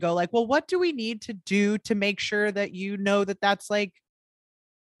up to go like, well, what do we need to do to make sure that that's like,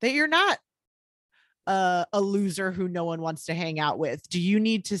 that you're not a loser who no one wants to hang out with? Do you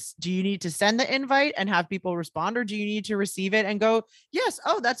need to send the invite and have people respond, or do you need to receive it and go, yes,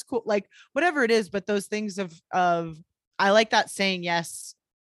 oh, that's cool, like whatever it is? But those things of I like that, saying yes,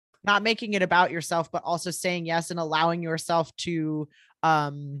 not making it about yourself, but also saying yes and allowing yourself to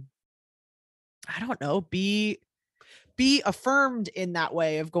I don't know, be affirmed in that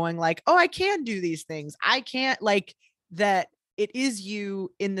way of going like, oh, I can do these things. I can't, like, that it is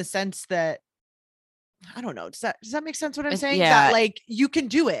you in the sense that, I don't know. Does that make sense what I'm saying? Yeah. That like you can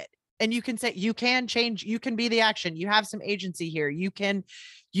do it, and you can say you can change, you can be the action. You have some agency here. You can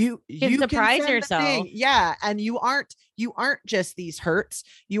you surprise can send the yourself. thing. Yeah, and you aren't just these hurts.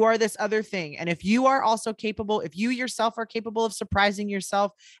 You are this other thing. And if you are also capable, if you yourself are capable of surprising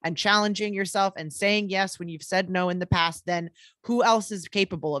yourself and challenging yourself and saying yes when you've said no in the past, then who else is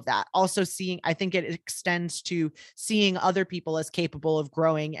capable of that? Also seeing, I think it extends to seeing other people as capable of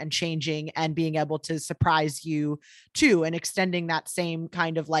growing and changing and being able to surprise you too, and extending that same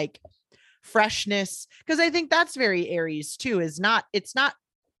kind of like freshness. Because I think that's very Aries too, is not, it's not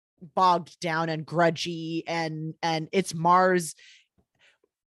bogged down and grudgy, and it's Mars,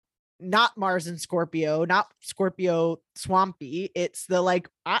 not Mars and Scorpio, not Scorpio swampy. It's the like,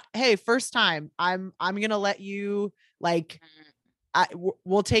 hey, first time, I'm gonna let you, like,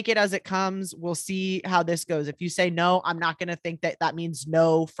 we'll take it as it comes. We'll see how this goes. If you say no, I'm not going to think that means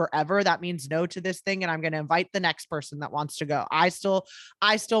no forever. That means no to this thing. And I'm going to invite the next person that wants to go. I still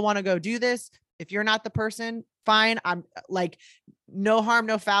want to go do this. If you're not the person, fine. I'm like, no harm,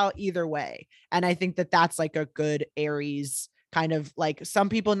 no foul either way. And I think that that's like a good Aries kind of like, some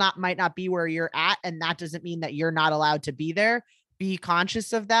people might not be where you're at. And that doesn't mean that you're not allowed to be there. Be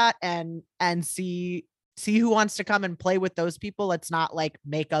conscious of that, and see who wants to come and play with those people. Let's not like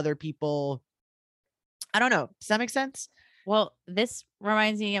make other people, I don't know. Does that make sense? Well, this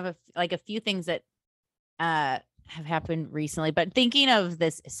reminds me of a few things that have happened recently, but thinking of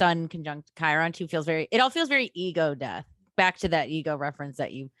this Sun conjunct Chiron too it all feels very ego death. Back to that ego reference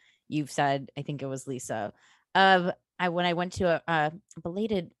that you've said, I think it was Lisa, when I went to a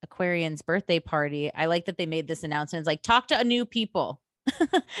belated Aquarian's birthday party, I like that they made this announcement. It's like, talk to a new people.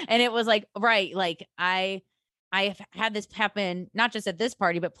 And it was like, right. Like I've had this happen, not just at this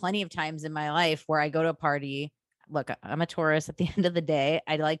party, but plenty of times in my life where I go to a party. Look, I'm a Taurus at the end of the day.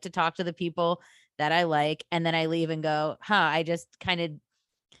 I like to talk to the people that I like. And then I leave and go, I just kind of,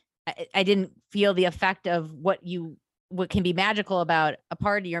 I didn't feel the effect of what can be magical about a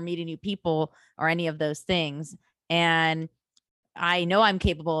party or meeting new people or any of those things. And I know I'm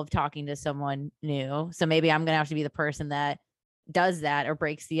capable of talking to someone new. So maybe I'm going to have to be the person that does that or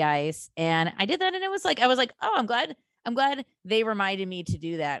breaks the ice. And I did that. And it was like, I was like, oh, I'm glad they reminded me to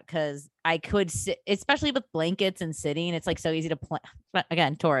do that, because I could sit, especially with blankets and sitting. It's like so easy to plant.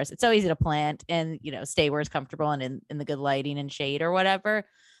 Again, Taurus, it's so easy to plant and, stay where it's comfortable and in the good lighting and shade or whatever.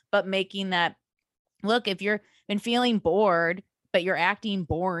 But making that, look, if you're been feeling bored, but you're acting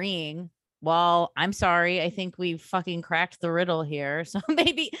boring, well, I'm sorry. I think we've fucking cracked the riddle here. So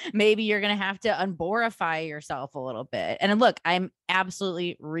maybe you're going to have to unborify yourself a little bit. And look, I'm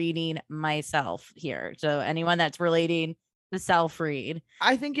absolutely reading myself here. So anyone that's relating the self read.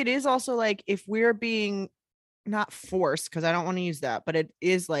 I think it is also like, if we're being not forced, because I don't want to use that, but it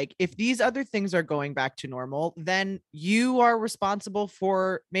is like, if these other things are going back to normal, then you are responsible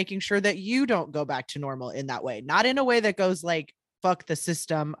for making sure that you don't go back to normal in that way. Not in a way that goes like, fuck the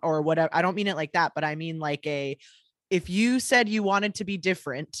system or whatever. I don't mean it like that, but I mean like if you said you wanted to be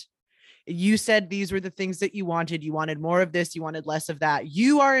different, you said these were the things that you wanted more of this, you wanted less of that,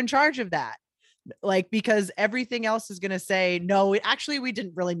 you are in charge of that. Like, because everything else is going to say, no, actually, we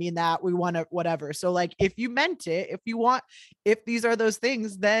didn't really mean that. We want to, whatever. So like, if you meant it, if these are those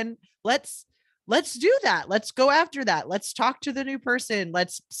things, then let's do that. Let's go after that. Let's talk to the new person.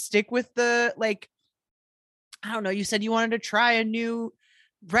 Let's stick with the, like, I don't know, you said you wanted to try a new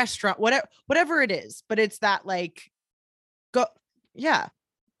restaurant, whatever it is, but it's that like, go. Yeah.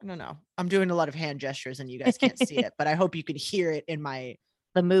 I don't know. I'm doing a lot of hand gestures and you guys can't see it, but I hope you can hear it in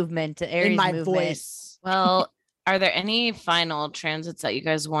the movement, in my voice. Well, are there any final transits that you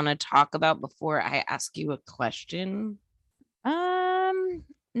guys want to talk about before I ask you a question?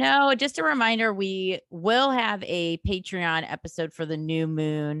 No, just a reminder, we will have a Patreon episode for the new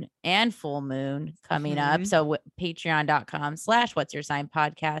moon and full moon coming up. So patreon.com/what's your sign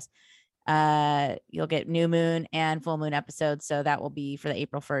podcast. You'll get new moon and full moon episodes. So that will be for the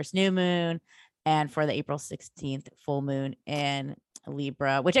April 1st new moon and for the April 16th full moon in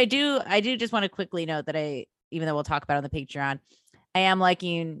Libra, which I do just want to quickly note that even though we'll talk about it on the Patreon, I am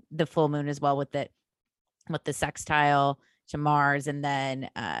liking the full moon as well with the sextile to Mars, and then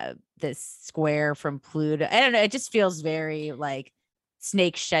this square from Pluto. I don't know. It just feels very like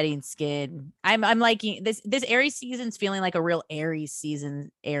snake shedding skin. I'm liking this Aries season's feeling like a real Aries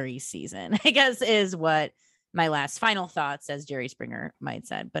season, I guess, is what my last final thoughts, as Jerry Springer might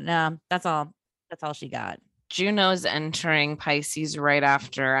said. But no, that's all she got. Juno's entering Pisces right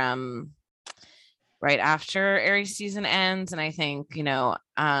after right after Aries season ends. And I think, I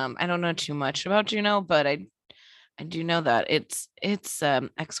don't know too much about Juno, but I do know that it's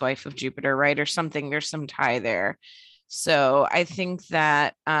ex-wife of Jupiter, right? Or something. There's some tie there. So I think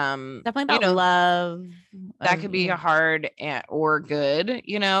that Definitely about love. that could be hard or good,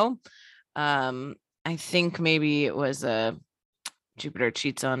 I think maybe it was a Jupiter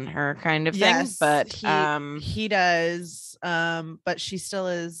cheats on her kind of thing, but he does. But she still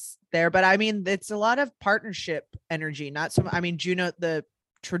is there. But I mean, it's a lot of partnership energy, not so. I mean, Juno, the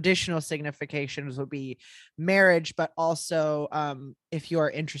traditional significations would be marriage, but also if you are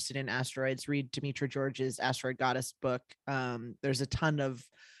interested in asteroids, read Demetra George's Asteroid Goddess book. There's a ton of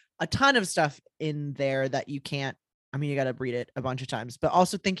stuff in there that you can't, I mean, you got to read it a bunch of times, but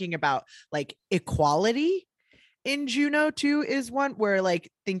also thinking about like equality in Juno too is one where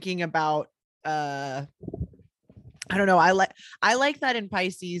like thinking about I don't know, I like that in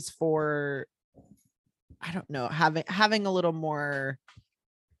Pisces for, I don't know, having a little more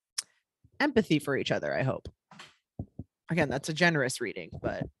empathy for each other, I hope. Again, that's a generous reading,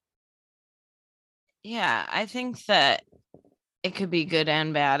 but yeah, I think that it could be good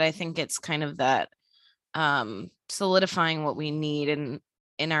and bad. I think it's kind of that solidifying what we need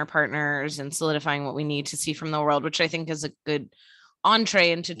in our partners and solidifying what we need to see from the world, which I think is a good entree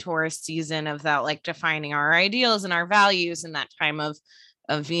into Taurus season of that, like defining our ideals and our values in that time of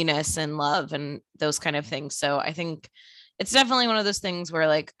Venus and love and those kind of things. So I think it's definitely one of those things where,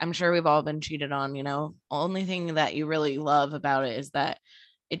 like, I'm sure we've all been cheated on, only thing that you really love about it is that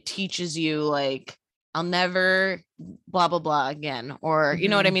it teaches you, like, I'll never blah, blah, blah again. Or, you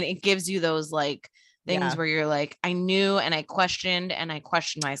know what I mean? It gives you those like things where you're like, I knew and I questioned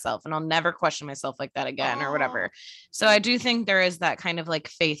myself, and I'll never question myself like that again or whatever. So I do think there is that kind of like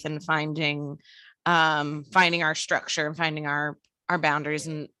faith in finding our structure and finding our boundaries,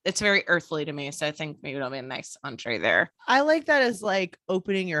 and it's very earthly to me. So I think maybe it'll be a nice entree there. I like that as like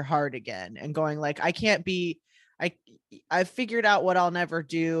opening your heart again and going like, I've figured out what I'll never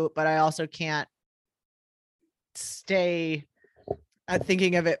do, but I also can't stay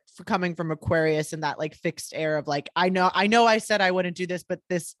thinking of it coming from Aquarius and that like fixed air of like, I know I said I wouldn't do this, but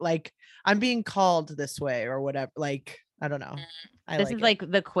this, like, I'm being called this way or whatever. Like, I don't know. This is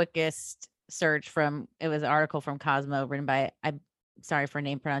like the quickest search from, it was an article from Cosmo written by, I'm sorry for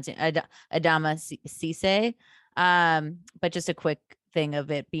name pronouncing, Adama Cisse. But just a quick thing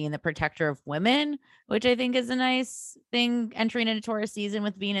of it being the protector of women, which I think is a nice thing entering into Taurus season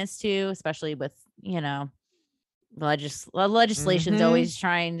with Venus too, especially with, legislation's always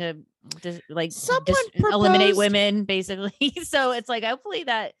trying to eliminate women basically. So it's like, hopefully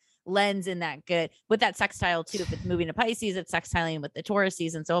that lens in that good with that sextile too. If it's moving to Pisces, it's sextiling with the Taurus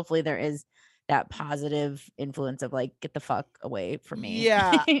season. So hopefully there is that positive influence of like, get the fuck away from me.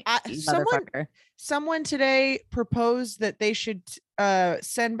 Yeah. Someone today proposed that they should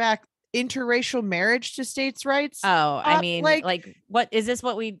send back interracial marriage to states' rights. Oh, I mean, like what is this?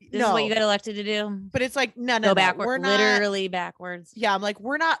 What is what you got elected to do? But it's like, no, go backwards. We're literally backwards. Yeah, I'm like,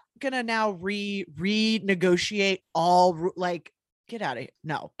 we're not gonna now renegotiate all, like, get out of here.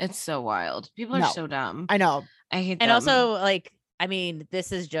 No, it's so wild. People are so dumb. I know. I hate them. And also, like, I mean,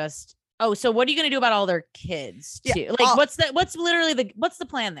 this is just. Oh, so what are you going to do about all their kids too? Yeah, like, what's the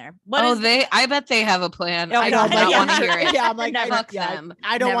plan there? I bet they have a plan. I don't want to hear it. Yeah, I'm like, fuck them.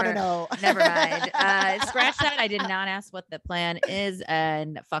 I don't want to know. Never mind. Scratch that. I did not ask what the plan is,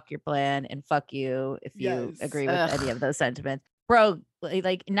 and fuck your plan, and fuck you if you agree with any of those sentiments, bro.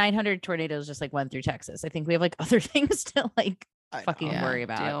 Like 900 tornadoes just like went through Texas. I think we have like other things to like fucking worry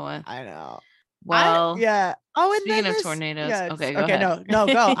about. Deal with. I know. Well, yeah. Oh, and speaking of tornadoes, yes. Okay, go ahead. No,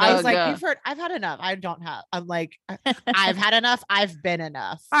 go. I was like, you've heard. I've had enough. I'm like, I've had enough. I've been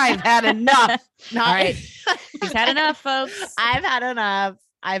enough. I've had enough. All right, he's had enough, folks. I've had enough.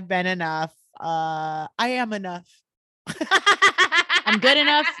 I've been enough. I am enough. I'm good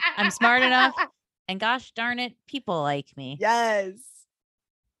enough. I'm smart enough. And gosh darn it, people like me. Yes.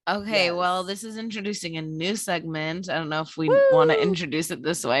 Okay, yes. Well, this is introducing a new segment. I don't know if we want to introduce it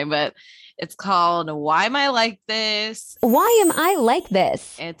this way, but it's called Why Am I Like This? Why am I like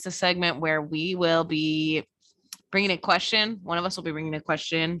this? It's a segment where we will be bringing a question. One of us will be bringing a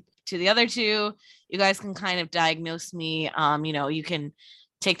question to the other two. You guys can kind of diagnose me. You can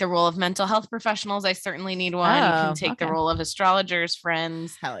take the role of mental health professionals. I certainly need one. You can take the role of astrologers,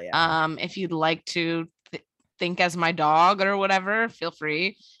 friends. Hell yeah. If you'd like to think as my dog or whatever, feel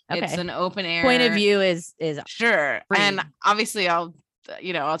free. Okay. It's an open air point of view is sure free. And obviously I'll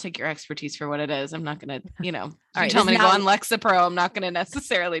I'll take your expertise for what it is. I'm not gonna, if you right, tell this me is to go not- on Lexapro, I'm not gonna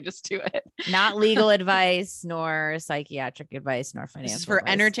necessarily just do it. Not legal advice, nor psychiatric advice, nor financial. This is for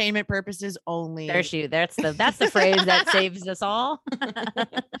advice. entertainment purposes only. That's the phrase that saves us all.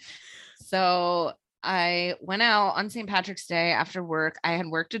 So I went out on St. Patrick's Day after work. I had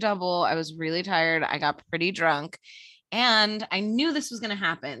worked a double. I was really tired. I got pretty drunk, and I knew this was going to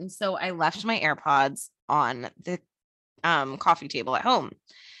happen. So I left my AirPods on the coffee table at home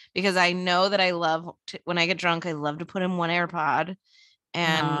because I know that I love when I get drunk, I love to put in one AirPod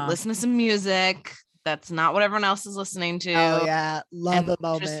and listen to some music. That's not what everyone else is listening to. Oh yeah, love and a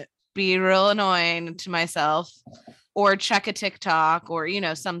moment. just be real annoying to myself or check a TikTok or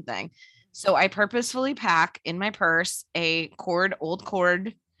something. So I purposefully pack in my purse a old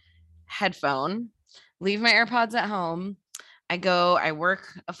cord headphone, leave my AirPods at home. I work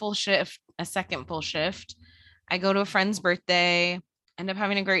a full shift, a second full shift. I go to a friend's birthday, end up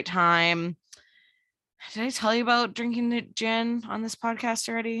having a great time. Did I tell you about drinking the gin on this podcast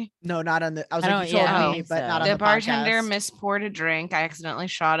already? No, not on the. I was I like, you don't- told yeah, I don't me, think but so. not on The the bartender podcast. mispoured a drink. I accidentally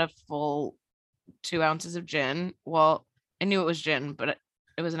shot a full 2 ounces of gin. Well, I knew it was gin, but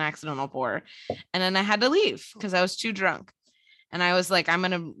it was an accidental pour. And then I had to leave because I was too drunk. And I was like, I'm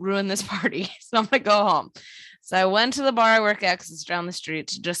going to ruin this party. So I'm going to go home. So I went to the bar I work at because it's down the street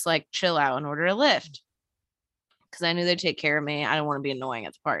to just like chill out and order a Lyft. Because I knew they'd take care of me. I didn't want to be annoying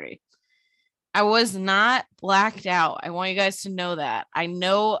at the party. I was not blacked out. I want you guys to know that. I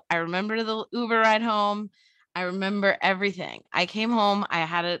remember the Uber ride home. I remember everything. I came home. I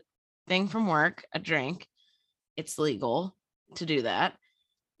had a thing from work, a drink. It's legal to do that.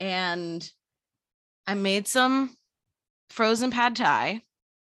 And I made some frozen pad thai.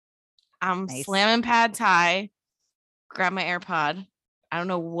 I'm Nice. slamming pad thai. Grab my AirPod. I don't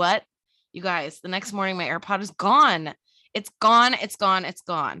know what. You guys, the next morning, my AirPod is gone. It's gone. It's gone. It's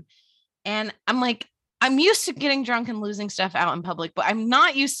gone. And I'm like, I'm used to getting drunk and losing stuff out in public, but I'm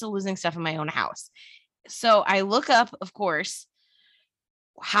not used to losing stuff in my own house. So I look up, of course,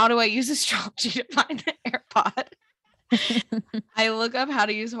 how do I use astrology to find the AirPod? I look up how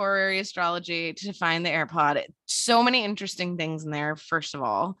to use horary astrology to find the AirPod. So many interesting things in there, first of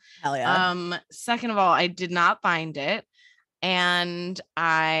all. Hell yeah. Second of all, I did not find it. And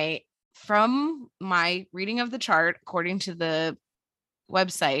from my reading of the chart, according to the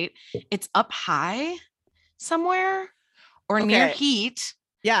website, it's up high somewhere or near Okay. heat.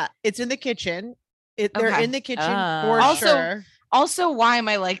 Yeah, it's in the kitchen. They're Okay. in the kitchen Oh. for Also, sure. Also, why am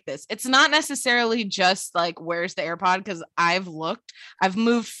I like this? It's not necessarily just like, where's the AirPod? Because I've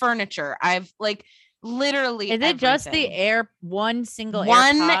moved furniture. I've like literally. Is it just the everything. one single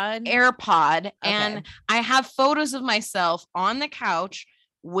One AirPod? AirPod, and I have photos of myself on the couch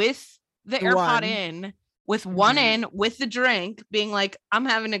with the AirPod one. in, with one Mhm. in, with the drink, being like, I'm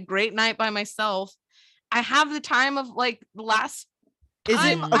having a great night by myself. I have the time of like the last Is it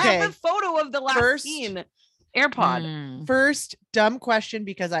time. I okay? have a photo of the last First- scene. AirPod. Mm. First, dumb question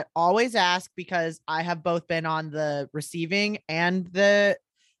because I always ask because I have both been on the receiving and the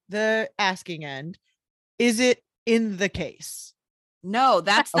asking end. Is it in the case? No,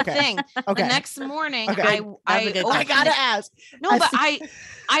 that's the Okay. thing. Okay. The next morning, Okay. That's a good I question. gotta ask. No, I but think-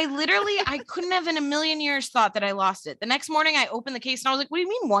 I literally, I couldn't have in a million years thought that I lost it. The next morning, I opened the case and I was like, "What do you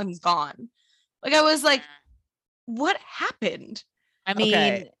mean one's gone?" Like I was like, "What happened?" I mean,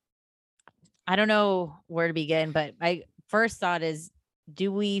 Okay. I don't know where to begin, but my first thought is,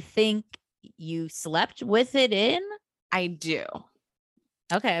 do we think you slept with it in? I do.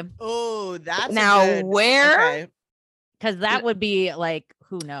 Okay. Oh, that's a Now, good- where? Okay. Because that would be like,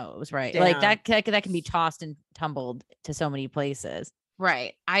 who knows, right? Like Damn. that can be tossed and tumbled to so many places.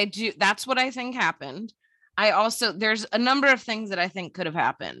 Right. I do. That's what I think happened. I also, there's a number of things that I think could have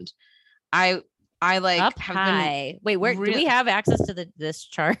happened. I like Up have been high. Wait, where do real- we have access to this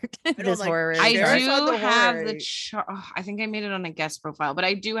chart? don't This like- horror. I There, I saw do the have the horror. chart. I think I made it on a guest profile, but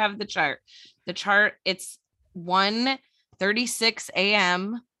I do have the chart. The chart, it's 1:36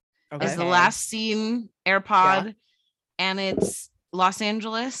 a.m. Okay. is the last seen AirPod, and it's Los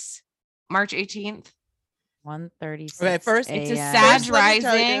Angeles, March 18th. 1:36. Okay, first, It's a a.m. Sag First, let me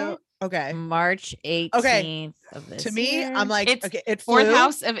tell you- rising. Okay. March 18th of this To me, year. I'm like, It's okay, it Fourth flew.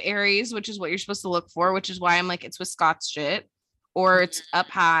 house of Aries, which is what you're supposed to look for, which is why I'm like, it's with Scott's shit, or it's up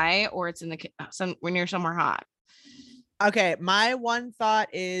high, or it's in the when you're somewhere hot. Okay, my one thought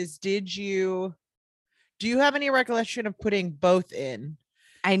is, do you have any recollection of putting both in?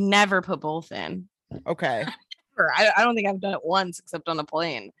 I never put both in. Okay. I don't think I've done it once except on a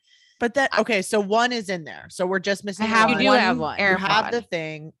plane. But that okay, so one is in there. So we're just missing I have one. You do have one. You have AirPod. the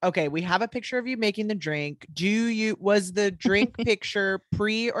thing. Okay, we have a picture of you making the drink. Was the drink picture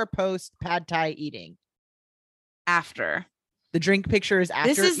pre or post pad thai eating? After. The drink picture is after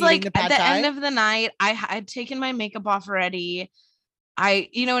This is eating like the at pad the thai. end of the night. I had taken my makeup off already.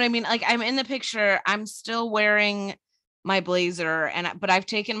 You know what I mean? Like I'm in the picture. I'm still wearing my blazer, but I've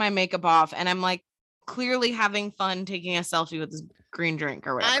taken my makeup off, and I'm like clearly having fun taking a selfie with this green drink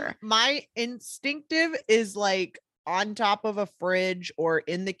or whatever. My instinctive is like on top of a fridge or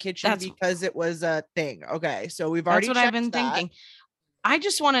in the kitchen because it was a thing. Okay, so we've already. That's what I've been checked that. thinking. I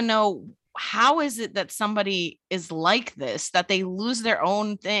just want to know, how is it that somebody is like this, that they lose their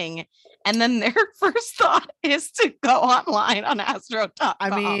own thing and then their first thought is to go online on astro.com?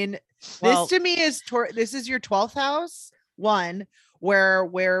 I mean, Well- this to me is this is your 12th house one where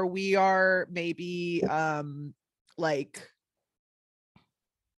we are maybe like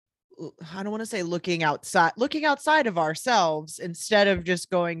I don't want to say looking outside of ourselves instead of just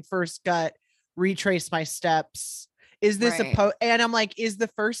going first gut, retrace my steps. Is this Right. and I'm like, is the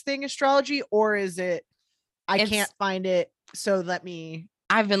first thing astrology or is it I It's- can't find it, so let me.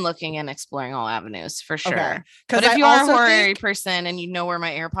 I've been looking and exploring all avenues for sure. Okay. But Because if you are a horary person and you know where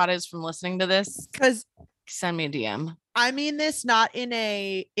my AirPod is from listening to this, because send me a DM. I mean this not in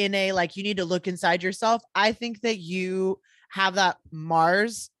a like you need to look inside yourself. I think that you have that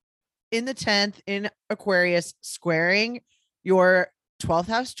Mars in the 10th in Aquarius squaring your 12th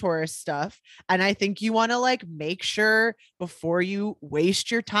house Taurus stuff. And I think you want to like make sure before you waste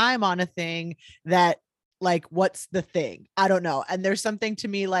your time on a thing that like, what's the thing? I don't know. And there's something to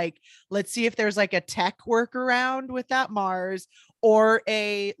me like, let's see if there's like a tech workaround with that Mars or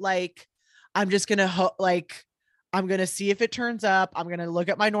a like, I'm just going to I'm going to see if it turns up. I'm going to look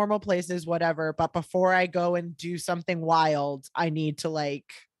at my normal places, whatever. But before I go and do something wild, I need to like,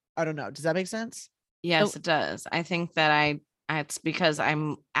 I don't know. Does that make sense? Yes, it does. I think that it's because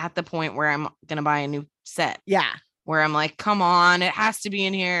I'm at the point where I'm going to buy a new set. Yeah. Where I'm like, come on, it has to be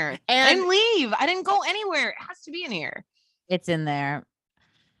in here. I And didn't leave. I didn't go anywhere. It has to be in here. It's in there.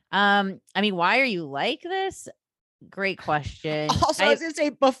 I mean, why are you like this? Great question. also, I was going to say,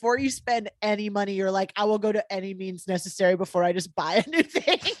 before you spend any money, you're like, I will go to any means necessary before I just buy a new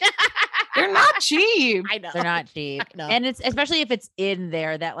thing. They're not cheap. I know. They're not cheap. I know. And it's especially if it's in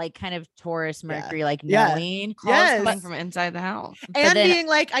there, that like kind of Taurus Yeah. Mercury, like Yeah. knowing. Calls Yes. coming from inside the house. And then- being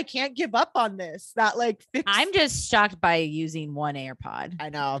like, I can't give up on this. That like, I'm just shocked by using one AirPod. I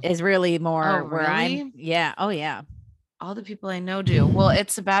know. Is really more Oh, where really? I'm. Yeah. Oh yeah. All the people I know do. Well,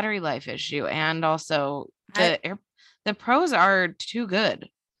 it's a battery life issue, and also the pros are too good.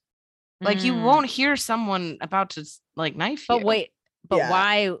 Like you Mm. won't hear someone about to like knife you. But wait. But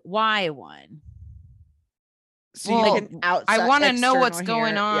Yeah. why one? So Well, you can outside, I want to know what's external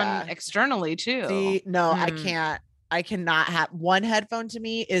going here. on Yeah. externally too. See, no, I Mm. can't. I cannot have one headphone to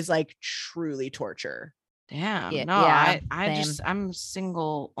me is like truly torture. Damn. Yeah, No, yeah, I'm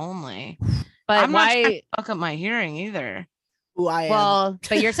single only. But I'm not trying why? to fuck up my hearing either. Who I am. Well,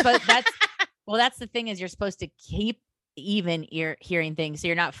 but you're supposed. That's the thing is you're supposed to keep even hearing things, so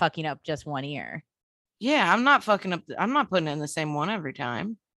you're not fucking up just one ear. Yeah, I'm not fucking up. I'm not putting in the same one every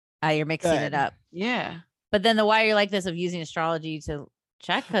time. You're mixing it Good. up. Yeah. But then the why you're like this of using astrology to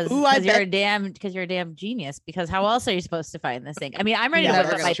check because Ooh, I you're a damn genius. Because how else are you supposed to find this thing? I mean, I'm ready Yeah, to whip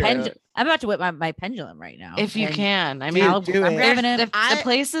that's up my true. pendulum. I'm about to whip my pendulum right now. If you and can. I Dude, mean, I'll, do I'm it. grabbing the, it. the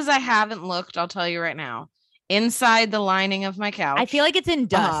places I haven't looked, I'll tell you right now. Inside the lining of my couch. I feel like it's in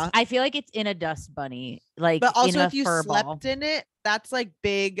dust. Uh-huh. I feel like it's in a dust bunny. Like, but also in a if you fur slept ball. in it, that's like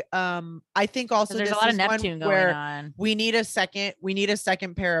big. I think also 'Cause there's a this lot of is one Neptune going where on. we need a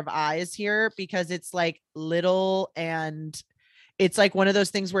second pair of eyes here because it's like little and it's like one of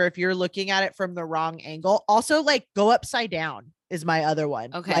those things where if you're looking at it from the wrong angle, also like go upside down is my other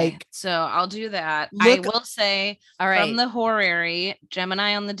one. Okay. Like So I'll do that. I Look- will say All right. from the horary,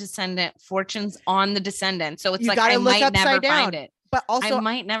 Gemini on the descendant, fortunes on the descendant. So it's You like gotta I look might never upside down. find it. but also I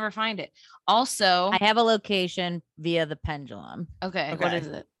might never find it. Also, I have a location via the pendulum. okay, what Okay. is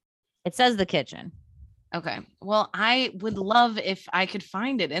it? It says the kitchen. Okay. Well, I would love if I could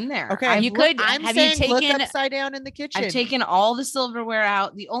find it in there. Okay, I've You looked- could. I'm have you saying look taken? upside down in the kitchen. I've taken all the silverware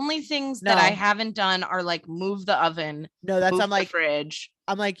out. The only things that I No. haven't done are like move the oven, no, that's move I'm the like fridge.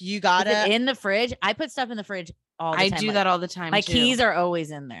 you Is gotta it in the fridge? I put stuff in the fridge all the I time. do like, that all the time. My too. keys are always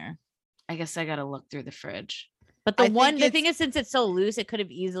in there. I guess I gotta look through the fridge. But I the think thing is, since it's so loose, it could have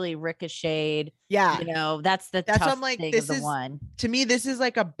easily ricocheted. Yeah. You know, that's the That's what tough I'm like, thing this of the is one. to me, this is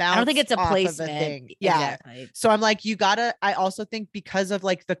like a bounce. I don't think it's a off placement. of a thing. Yeah. Exactly. So I'm like, I also think because of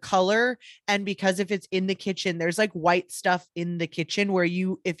like the color and because if it's in the kitchen, there's like white stuff in the kitchen where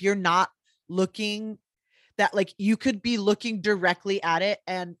if you're not looking, that like you could be looking directly at it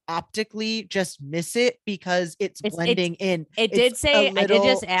and optically just miss it because it's blending in. It did say, I did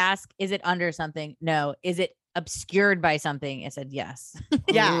just ask, is it under something? No. Is it obscured by something? I said yes.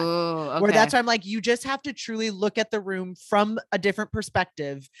 Yeah. Ooh, okay. Where that's why I'm like, you just have to truly look at the room from a different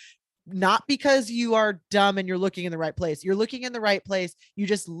perspective. Not because you are dumb and you're looking in the right place. You're looking in the right place. You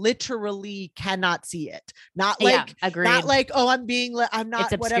just literally cannot see it. Not like, agreed. not like, oh, I'm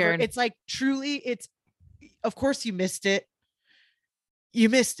not, It's whatever. obscured. It's like truly, of course you missed it. You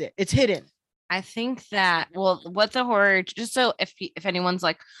missed it. It's hidden. I think that, well, what the horror, just so if anyone's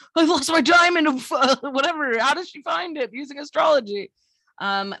like, I lost my diamond of whatever, how does she find it using astrology?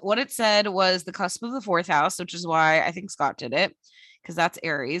 What it said was the cusp of the 4th house, which is why I think Scott did it, because that's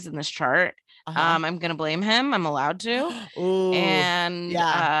Aries in this chart. I'm gonna blame him. I'm allowed to. Ooh, and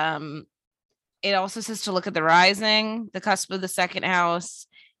yeah. It also says to look at the rising, the cusp of the 2nd house,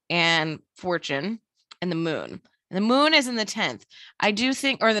 and fortune, and the moon. And the moon is in the 10th. I do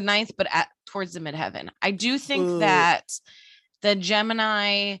think, or the 9th, but towards the midheaven. I do think that the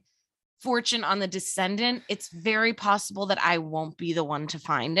Gemini fortune on the descendant, it's very possible that I won't be the one to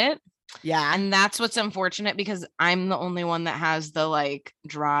find it. Yeah. And that's what's unfortunate, because I'm the only one that has the like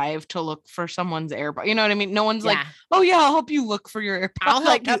drive to look for someone's AirPod. You know what I mean? No one's like, oh yeah, I'll help you look for your AirPod. I'll help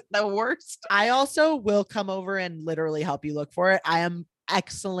like, you. That's the worst. I also will come over and literally help you look for it. I am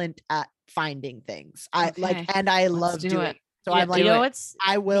excellent at finding things. I love doing it. So I'm like, you know,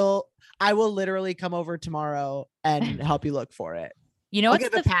 I will literally come over tomorrow and help you look for it. You know,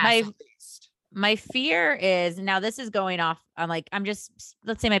 my fear is, now this is going off.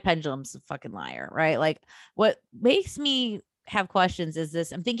 Let's say my pendulum's a fucking liar, right? Like what makes me have questions is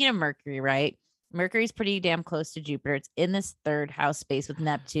this. I'm thinking of Mercury, right? Mercury's pretty damn close to Jupiter. It's in this 3rd house space with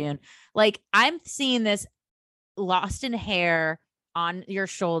Neptune. Like I'm seeing this lost in hair on your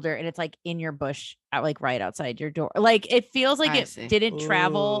shoulder, and it's like in your bush, like right outside your door. Like it feels like it didn't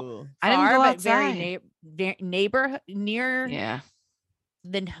travel far, I didn't go but outside. very near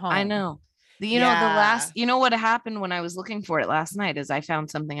than home. I know. You know what happened when I was looking for it last night is I found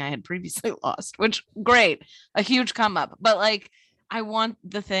something I had previously lost, which great, a huge come up, but like I want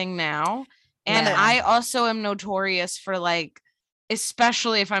the thing now. And I also am notorious for like,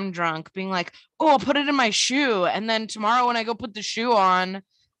 especially if I'm drunk, being like, oh, I'll put it in my shoe. And then tomorrow when I go put the shoe on,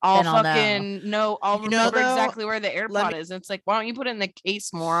 I'll remember exactly where the AirPod is. And it's like, why don't you put it in the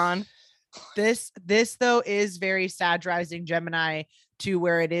case, moron? This though is very sad rising Gemini, to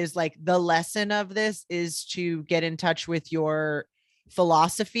where it is like the lesson of this is to get in touch with your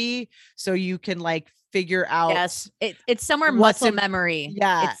philosophy so you can like figure out. Yes, it's somewhere muscle memory.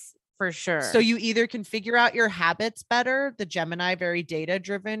 Yeah. It's for sure. So you either can figure out your habits better, the Gemini, very data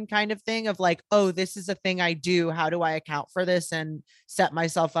driven kind of thing of like, oh, this is a thing I do. How do I account for this and set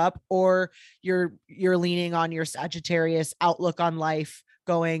myself up? Or you're leaning on your Sagittarius outlook on life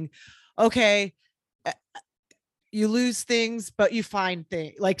going, okay, you lose things, but you find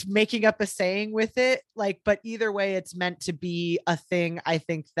things, like making up a saying with it. Like, but either way, it's meant to be a thing. I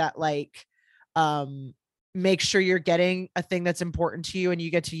think that like, make sure you're getting a thing that's important to you and you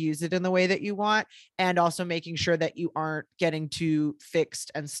get to use it in the way that you want. And also making sure that you aren't getting too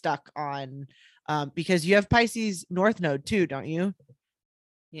fixed and stuck on, because you have Pisces North Node too, don't you?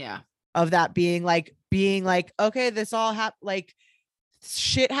 Yeah. Of that being like, okay, this all like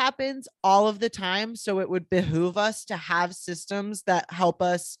shit happens all of the time. So it would behoove us to have systems that help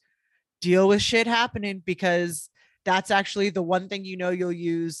us deal with shit happening, because that's actually the one thing, you'll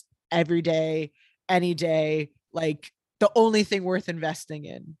use every day, any day, like the only thing worth investing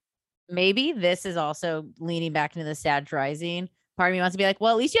in. Maybe this is also leaning back into the Sag rising. Part of me wants to be like,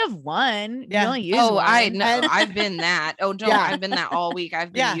 well, at least you have one. Yeah. You only use one. I know. I've been that. Oh, don't. Yeah. I've been that all week.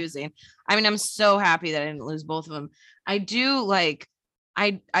 I've been using. I mean, I'm so happy that I didn't lose both of them. I do like,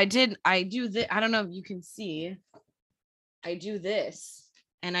 I do this. I don't know if you can see. I do this,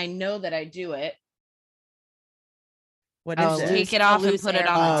 and I know that I do it. What is it? Take it off and put it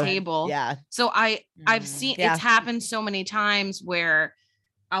on the table. Yeah. So I've seen it's happened so many times where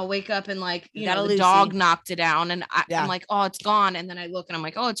I'll wake up and like, you Got know, a the dog Lucy. knocked it down and Yeah. I'm like, oh, it's gone. And then I look and I'm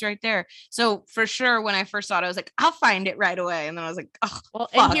like, oh, it's right there. So for sure, when I first saw it, I was like, I'll find it right away. And then I was like, oh, Well,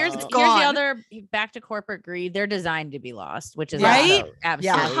 fuck, and here's it's the gone. other back to corporate greed. They're designed to be lost, which is Right? also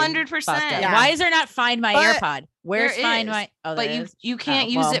absolutely 100%. fucked up. Yeah. Why is there not Find My But AirPod? Where's there Find is, My? Oh, but there is? you can't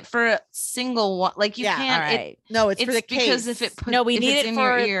Oh, use well, it for a single one. Like you Yeah. all can't. right. No, it's for the case. because if it No, we if need it's it in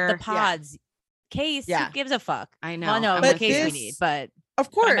your for ear, the pods. Case, Yeah. who gives a fuck? I know. Well, no, I'm the with case we this- need, but of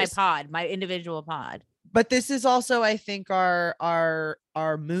Find My course. pod, my individual pod. But this is also, I think, our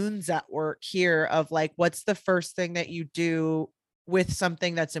moons at work here of like, what's the first thing that you do with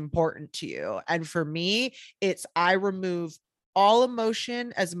something that's important to you? And for me, it's I remove all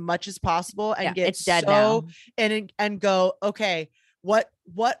emotion as much as possible and Yeah, get it's dead so now. and go, okay, what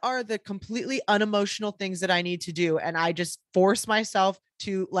are the completely unemotional things that I need to do? And I just force myself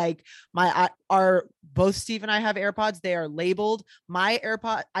to like are both Steve and I have AirPods. They are labeled. My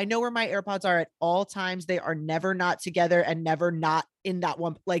AirPod, I know where my AirPods are at all times. They are never not together and never not in that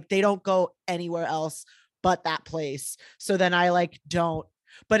one. Like they don't go anywhere else but that place. So then I like don't,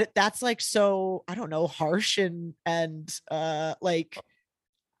 but that's like, so I don't know, harsh and like,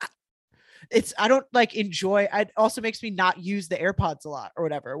 it's I don't like enjoy. It also makes me not use the AirPods a lot or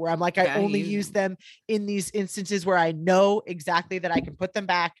whatever, where I'm like, I Yeah, only you- use them in these instances where I know exactly that I can put them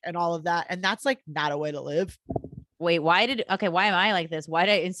back and all of that. And that's like not a way to live. Wait, why am I like this? Why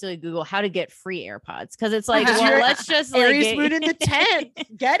did I instantly Google how to get free AirPods? Because it's like, Because well, you're let's just like Aries get- moon in the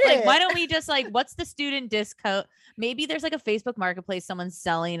 10th. Get it. Like, why don't we just like, what's the student discount? Maybe there's like a Facebook marketplace, someone's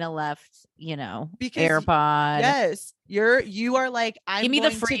selling a left, Because AirPod. Yes, you are like, I'm Give me the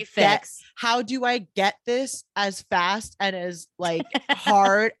going to free get- fix. how do I get this as fast and as like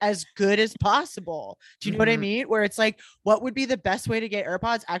hard as good as possible? Do you know what I Mhm. mean? Where it's like, what would be the best way to get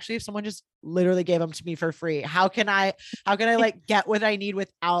AirPods? Actually, if someone just literally gave them to me for free, how can I like get what I need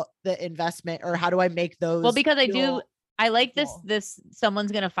without the investment? Or how do I make those? Well, because feel- I like this. cool.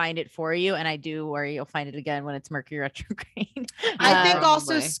 Someone's gonna find it for you, and I do worry you'll find it again when it's Mercury retrograde. I think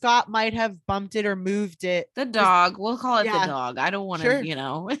also Probably. Scott might have bumped it or moved it. the dog. We'll call it Yeah. the dog. I don't want to, Sure.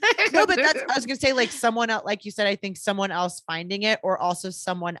 No, but that's I was gonna say, like someone else, like you said, I think someone else finding it, or also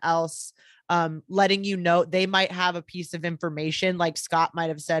someone else letting you know. They might have a piece of information, like Scott might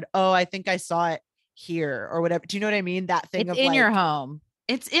have said, oh, I think I saw it here or whatever. Do you know what I mean? That thing It's of in like, your home.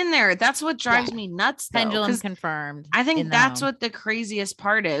 it's in there. That's what drives me nuts. Though, Pendulum 'cause confirmed. I in think the that's home. what the craziest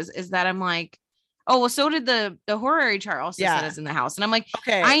part is that I'm like, oh, well, so did the horary chart also Yeah. said it's in the house. And I'm like,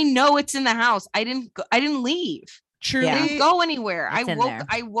 okay, I know it's in the house. I didn't leave. truly, Yeah. I didn't go anywhere. It's in there.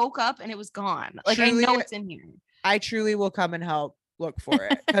 I woke up and it was gone. Like I Truly- know it's in here. I truly will come and help look for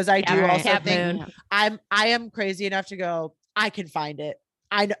it, because I do Yeah, right. also Cap think moon. I am crazy enough to go, I can find it.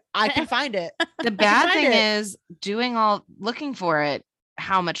 I know I can find it. The bad find thing it. is looking for it,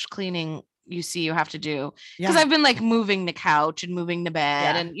 how much cleaning you see you have to do. Because Yeah. I've been like moving the couch and moving the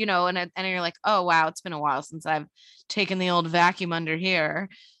bed, Yeah. and and you're like, oh wow, it's been a while since I've taken the old vacuum under here.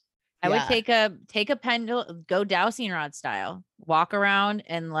 I would Yeah. take a pendulum, go dowsing rod style, walk around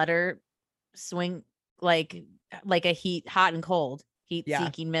and let her swing like a hot and cold heat Yeah.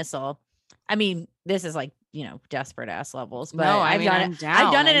 seeking missile. I mean, this is like, desperate ass levels, but No, I I've mean, done I'm it. down.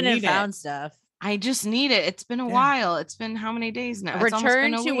 I've done I it and need it. found stuff. I just need it. It's been a Yeah. while. It's been how many days now? It's almost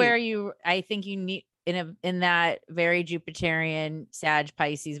Return been a to where week. I think you need in that very Jupiterian Sag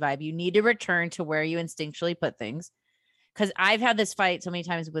Pisces vibe. You need to return to where you instinctually put things. Because I've had this fight so many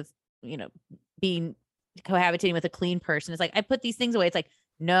times with, being cohabitating with a clean person. It's like, I put these things away. It's like,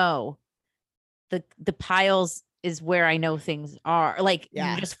 no, the piles is where I know things are. Like,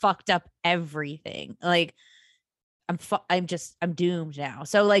 Yeah. you just fucked up everything. Like, I'm doomed now.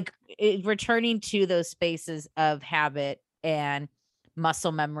 So like returning to those spaces of habit and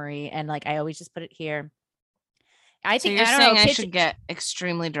muscle memory, and like I always just put it here. I So think you're I don't saying know, I kitchen- should get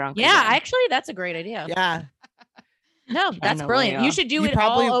extremely drunk. yeah, again. actually that's a great idea. Yeah. No, that's to brilliant. lay You off. should do You it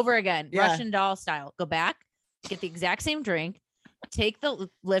probably- all over again, yeah. Russian doll style. Go back, get the exact same drink, take the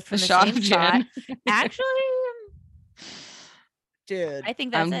lift from The the, shot same of spot. gin. Actually, Dude. I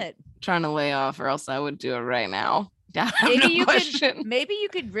think that's I'm it. trying to lay off, or else I would do it right now. Maybe No you question. could maybe you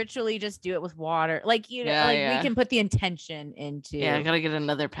could ritually just do it with water. Like Yeah, like yeah. we can put the intention into Yeah, I gotta get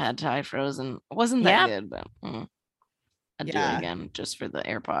another pad thai frozen. It wasn't that Yeah. good, but I'd do Yeah. it again just for the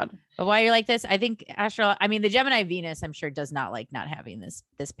AirPod. But while you're like this, I think the Gemini Venus, I'm sure, does not like not having this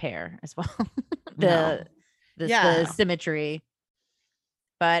pair as well. No. Yeah. the symmetry.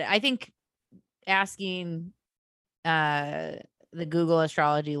 But I think asking the Google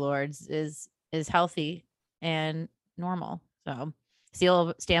astrology lords is healthy and normal.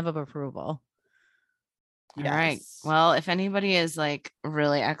 So stamp of approval. All right. Yes. Well, if anybody is like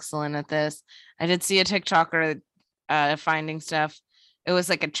really excellent at this, I did see a TikToker finding stuff. It was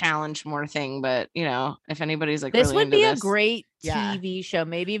like a challenge more thing, but if anybody's like This really would into be a this, great Yeah. TV show,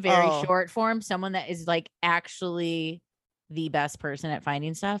 maybe very Oh. short form. Someone that is like actually the best person at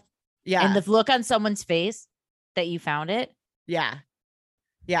finding stuff. Yeah. And the look on someone's face that you found it. yeah.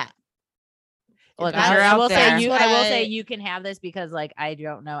 Yeah. Look, If you're I out will there- say That's I will what say I- you can have this because like I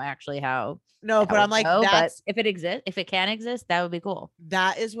don't know actually how. No, that but would I'm like, go, but that's if it exists, if it can exist, that would be cool.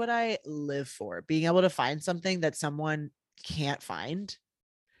 that is what I live for. Being able to find something that someone can't find.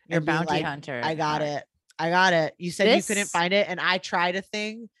 Your and being bounty like, hunter. I got heart. it. I got it. You said you couldn't This- find it, and I tried a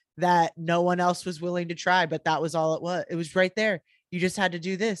thing that no one else was willing to try, but that was all it was. It was right there. You just had to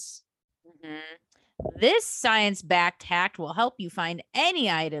do this. This science-backed hack will help you find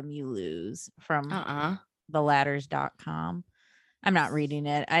any item you lose from theladders.com. I'm not reading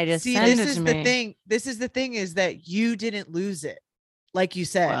it. I just See, send this it is to the me. thing. This is the thing is that you didn't lose it. Like you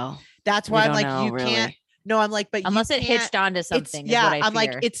said. Well, That's we why I'm don't like, know, you really. can't. No, I'm like, but unless you it can't- hitched onto it's something. yeah, is what I I'm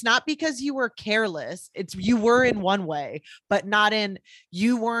like, fear. it's not because you were careless. It's you were in one way, but not in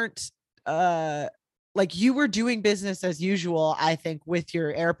you weren't like you were doing business as usual, I think, with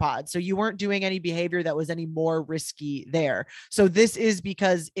your AirPods. So you weren't doing any behavior that was any more risky there. So this is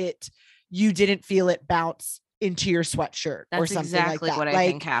because you didn't feel it bounce into your sweatshirt or That's something exactly like that. what I Like,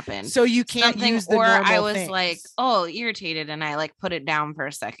 think happened. so you can't Something, use the or I normal was like, things. oh, irritated, and I like put it down for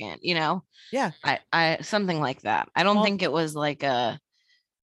a second. Yeah. I something like that. I don't Well- think it was like like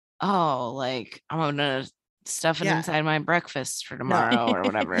I'm gonna stuff it Yeah. inside my breakfast for tomorrow or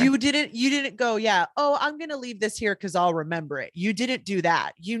whatever. You didn't go, yeah, oh, I'm gonna leave this here because I'll remember it. You didn't do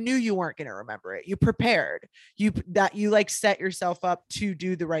that. You knew you weren't gonna remember it. You prepared. You like set yourself up to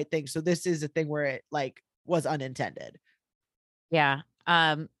do the right thing. So this is a thing where it like was unintended. Yeah.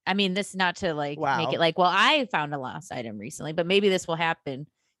 I mean, this is not to like make Wow. it like, well, I found a lost item recently, but maybe this will happen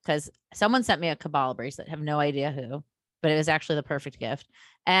because someone sent me a Kabbalah bracelet. Have no idea who, but it was actually the perfect gift.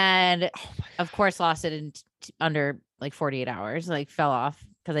 And of course, lost it in under like 48 hours, like fell off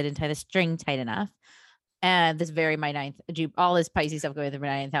because I didn't tie the string tight enough. And this very my ninth, all this Pisces stuff going through my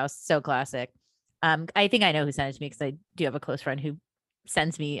ninth house, so classic. I think I know who sent it to me because I do have a close friend who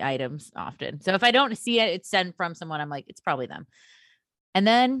sends me items often. So if I don't see it, it's sent from someone. I'm like, it's probably them. And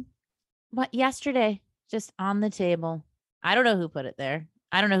then yesterday, just on the table, I don't know who put it there.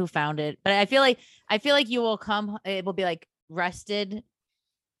 I don't know who found it, but I feel like you will come. It will be like rested,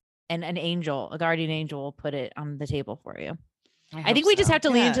 and a guardian angel will put it on the table for you. I think we just have to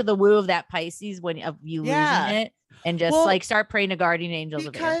lean Yeah. into the woo of that Pisces of you Yeah. losing it, and just Well, like start praying to guardian angels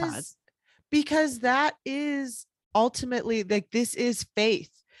of AirPods. because that is ultimately like this is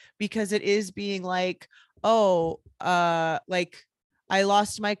faith, because it is being like, oh, like I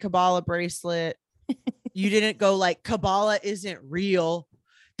lost my Kabbalah bracelet. You didn't go like Kabbalah isn't real.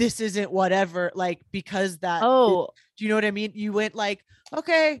 This isn't whatever. Like, because that Oh, do you know what I mean? You went like,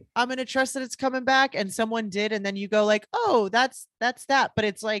 okay, I'm gonna trust that it's coming back, and someone did, and then you go like, oh, that's that. But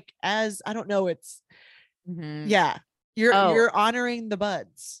it's like, as I don't know, it's mhm. yeah, you're Oh. you're honoring the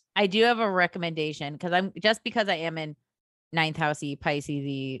buds. I do have a recommendation because I am in ninth housey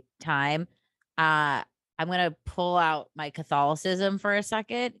Pisces time. I'm gonna pull out my Catholicism for a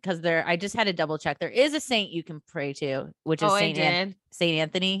second because I just had to double check. There is a saint you can pray to, which is Oh, I Saint did. Saint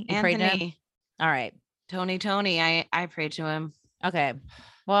Anthony. You prayed to him? Anthony, All right. Tony. I prayed to him. Okay.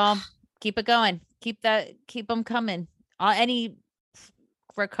 Well, keep it going. Keep them coming. Any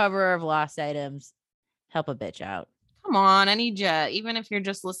recoverer of lost items, help a bitch out. Come on, I need you. Even if you're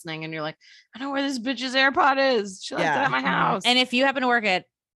just listening and you're like, I know where this bitch's AirPod is. She left it Yeah. at my house. And if you happen to work at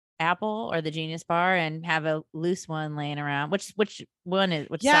Apple or the Genius Bar and have a loose one laying around, which one is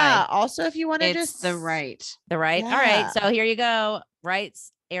which Yeah. side? Also, if you want to it's just the right. The right. All right. Yeah. So here you go.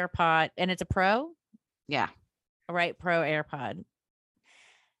 Right's AirPod, and it's a Pro. Yeah. A Right Pro AirPod.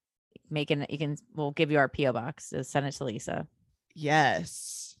 We'll give you our PO box. So send it to Lisa.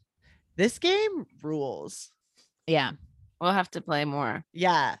 Yes, this game rules. Yeah. We'll have to play more.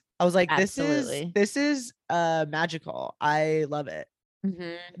 Yeah, I was like, Absolutely. this is magical. I love it.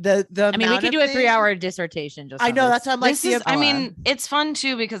 Mm-hmm. The I mean, we amount could of do a things- 3-hour dissertation. Just I on know, this. that's why I'm like, This is, I Ciabola. mean, it's fun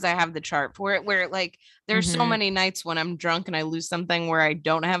too because I have the chart for it where like there's so Mhm. many nights when I'm drunk and I lose something where I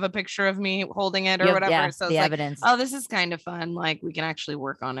don't have a picture of me holding it or You have- whatever. yeah, So the it's like, evidence. oh, this is kind of fun. Like we can actually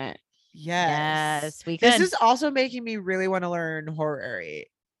work on it. Yes. we This can. is also making me really want to learn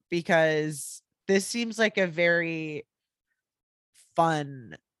horary, because this seems like a very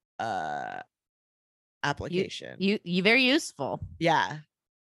fun application. you very useful. Yeah.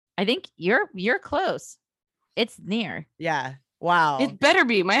 I think you're close. It's near. Yeah. Wow. It better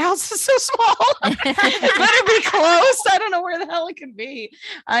be. My house is so small. It better be close. I don't know where the hell it could be.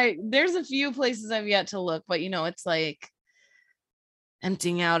 There's a few places I've yet to look, but it's like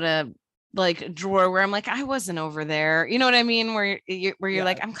emptying out a drawer where I'm like, I wasn't over there. You know what I mean? Where you're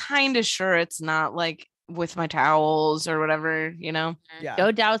like, I'm kind of sure it's not like with my towels or whatever, Yeah.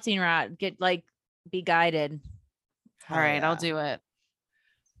 Go dowsing rod. Be guided. All right, I'll do it.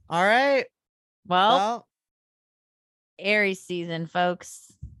 All right. Well, Aries season,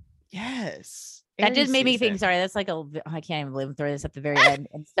 folks. Yes. That just Aries made me think. season. Sorry, that's like I can't even believe I'm throwing this at the very end.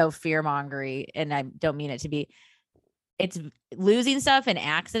 It's so fear mongery, and I don't mean it to be. It's losing stuff and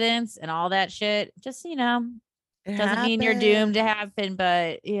accidents and all that shit. Just It doesn't mean you're doomed to happens. happen,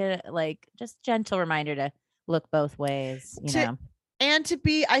 but just gentle reminder to look both ways. And to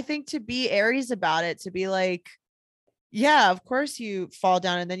be Aries about it, to be like, yeah, of course you fall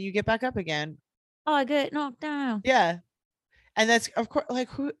down and then you get back up again. Oh, I get knocked down. Yeah. And that's of course like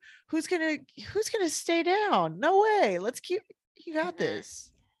who's gonna stay down? No way. You got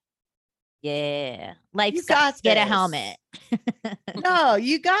this. Yeah, life You sucks. got Get a this. helmet. No,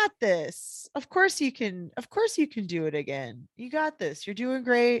 you got this. Of course you can do it again. You got this. You're doing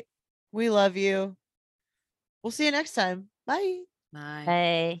great. We love you. We'll see you next time. Bye. Bye.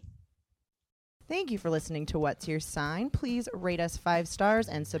 Hey. Thank you for listening to What's Your Sign. Please rate us 5 stars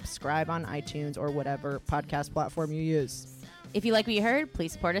and subscribe on iTunes or whatever podcast platform you use. If you like what you heard,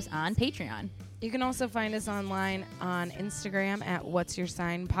 please support us on Patreon. You can also find us online on Instagram at What's Your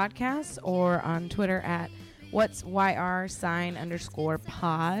Sign Podcast or on Twitter at What's YR sign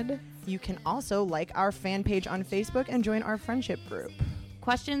 _pod. You can also like our fan page on Facebook and join our friendship group.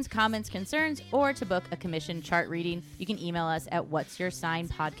 Questions, comments, concerns, or to book a commission chart reading, you can email us at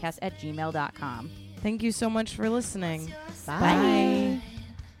what'syoursignpodcast@gmail.com. Thank you so much for listening. Bye. Bye.